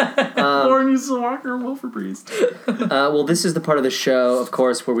great. Lauren Uses a Walker, Wilford Breeze. Well, this is the part of the show, of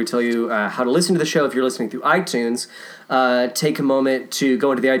course, where we tell you how to listen to the show if you're listening through iTunes. Take a moment to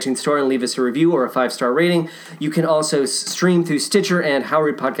go into the iTunes store and leave us a review or a 5-star rating. You can also stream through Stitcher and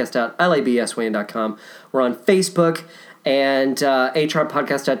honorary.podcast.labswayan.com. We're on Facebook. And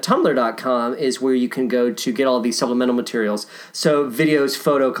hrpodcast.tumblr.com is where you can go to get all these supplemental materials. So videos,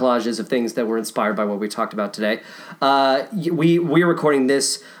 photo collages of things that were inspired by what we talked about today. We're recording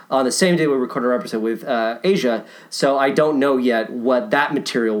this on the same day we recorded our episode with Asia, so I don't know yet what that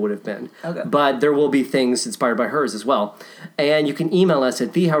material would have been. Okay. But there will be things inspired by hers as well. And you can email us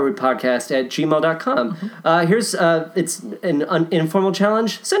at thehonorary@gmail.com. Here's it's an informal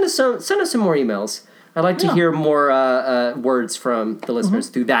challenge. Send us some more emails. I'd like to hear more words from the listeners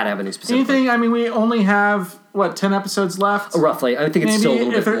through that avenue specifically. Anything, I mean, we only have, 10 episodes left? Roughly. I think it's still a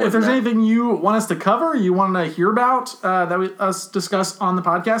little bit more if there's than that. anything you want us to cover, you want to hear about, that us discuss on the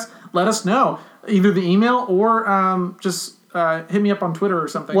podcast, let us know. Either the email or just hit me up on Twitter or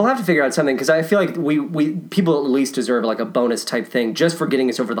something. We'll have to figure out something because I feel like we people at least deserve like a bonus type thing just for getting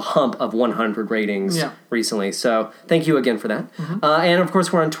us over the hump of 100 ratings recently. So thank you again for that. And of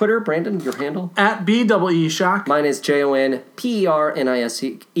course we're on Twitter. Brandon, your handle? At BEE Shock. Mine is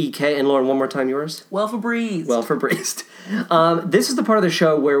JONPERNISEK. And Lauren, one more time yours? Well Febrezed. Well Febrezed. This is the part of the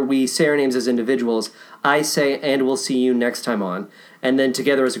show where we say our names as individuals. I say, and we'll see you next time on. And then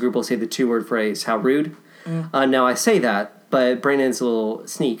together as a group we'll say the 2-word phrase, how rude. Now I say that, but Brandon's a little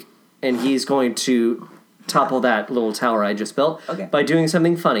sneak, and he's going to topple that little tower I just built by doing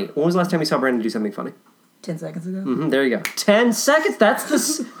something funny. When was the last time you saw Brandon do something funny? 10 seconds ago. There you go. 10 seconds.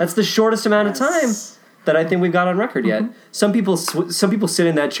 That's the shortest amount of time that I think we've got on record yet. Some people sit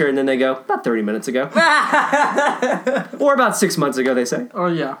in that chair and then they go, about 30 minutes ago. Or about 6 months ago, they say. Oh,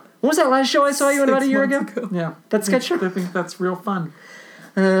 yeah. What was that last show I saw you in about a year ago? Yeah. That sketch show? I think that's real fun.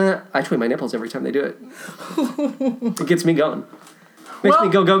 I tweet my nipples every time they do it. It gets me going. Makes me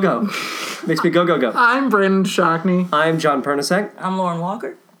go, go, go. Makes me go, go, go. I'm Brandon Shockney. I'm John Pernasek. I'm Lauren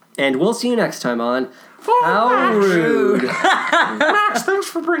Walker. And we'll see you next time on How Rude. Max, thanks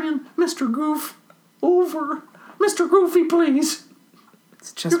for bringing Mr. Goof over. Mr. Goofy, please.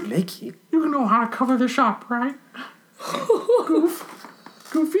 It's just Mickey. You know how to cover the shop, right?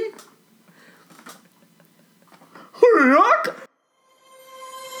 Goofy?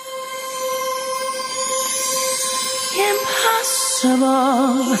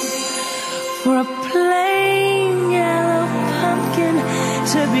 Impossible for a plain yellow pumpkin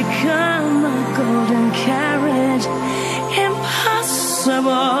to become a golden carriage.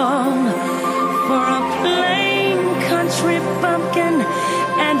 Impossible for a plain country bumpkin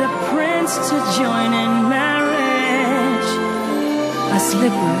and a prince to join in marriage. A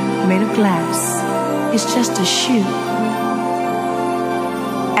slipper made of glass is just a shoe,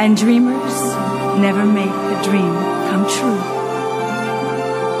 and dreamers never make a dream come true.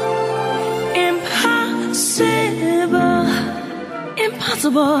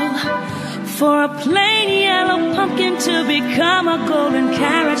 Impossible for a plain yellow pumpkin to become a golden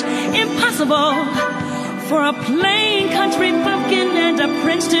carriage. Impossible for a plain country bumpkin and a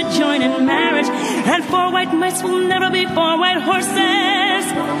prince to join in marriage. And 4 white mice will never be 4 white horses.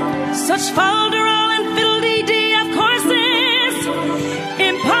 Such folderol and fiddle-dee-dee of courses.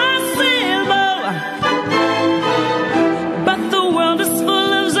 Impossible. But the world is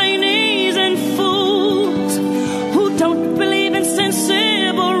full of zanies and fools who don't believe in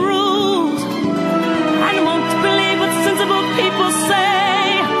sensible rules and won't believe what sensible people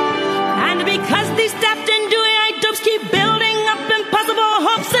say. And because these daft and dewy-eyed dopes keep building up impossible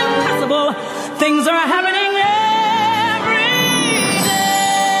hopes, impossible things are happening every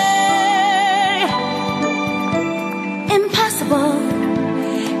day. Impossible,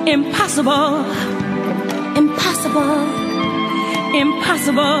 impossible, impossible,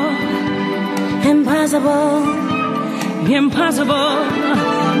 impossible, impossible, impossible,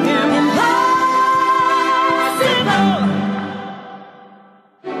 impossible.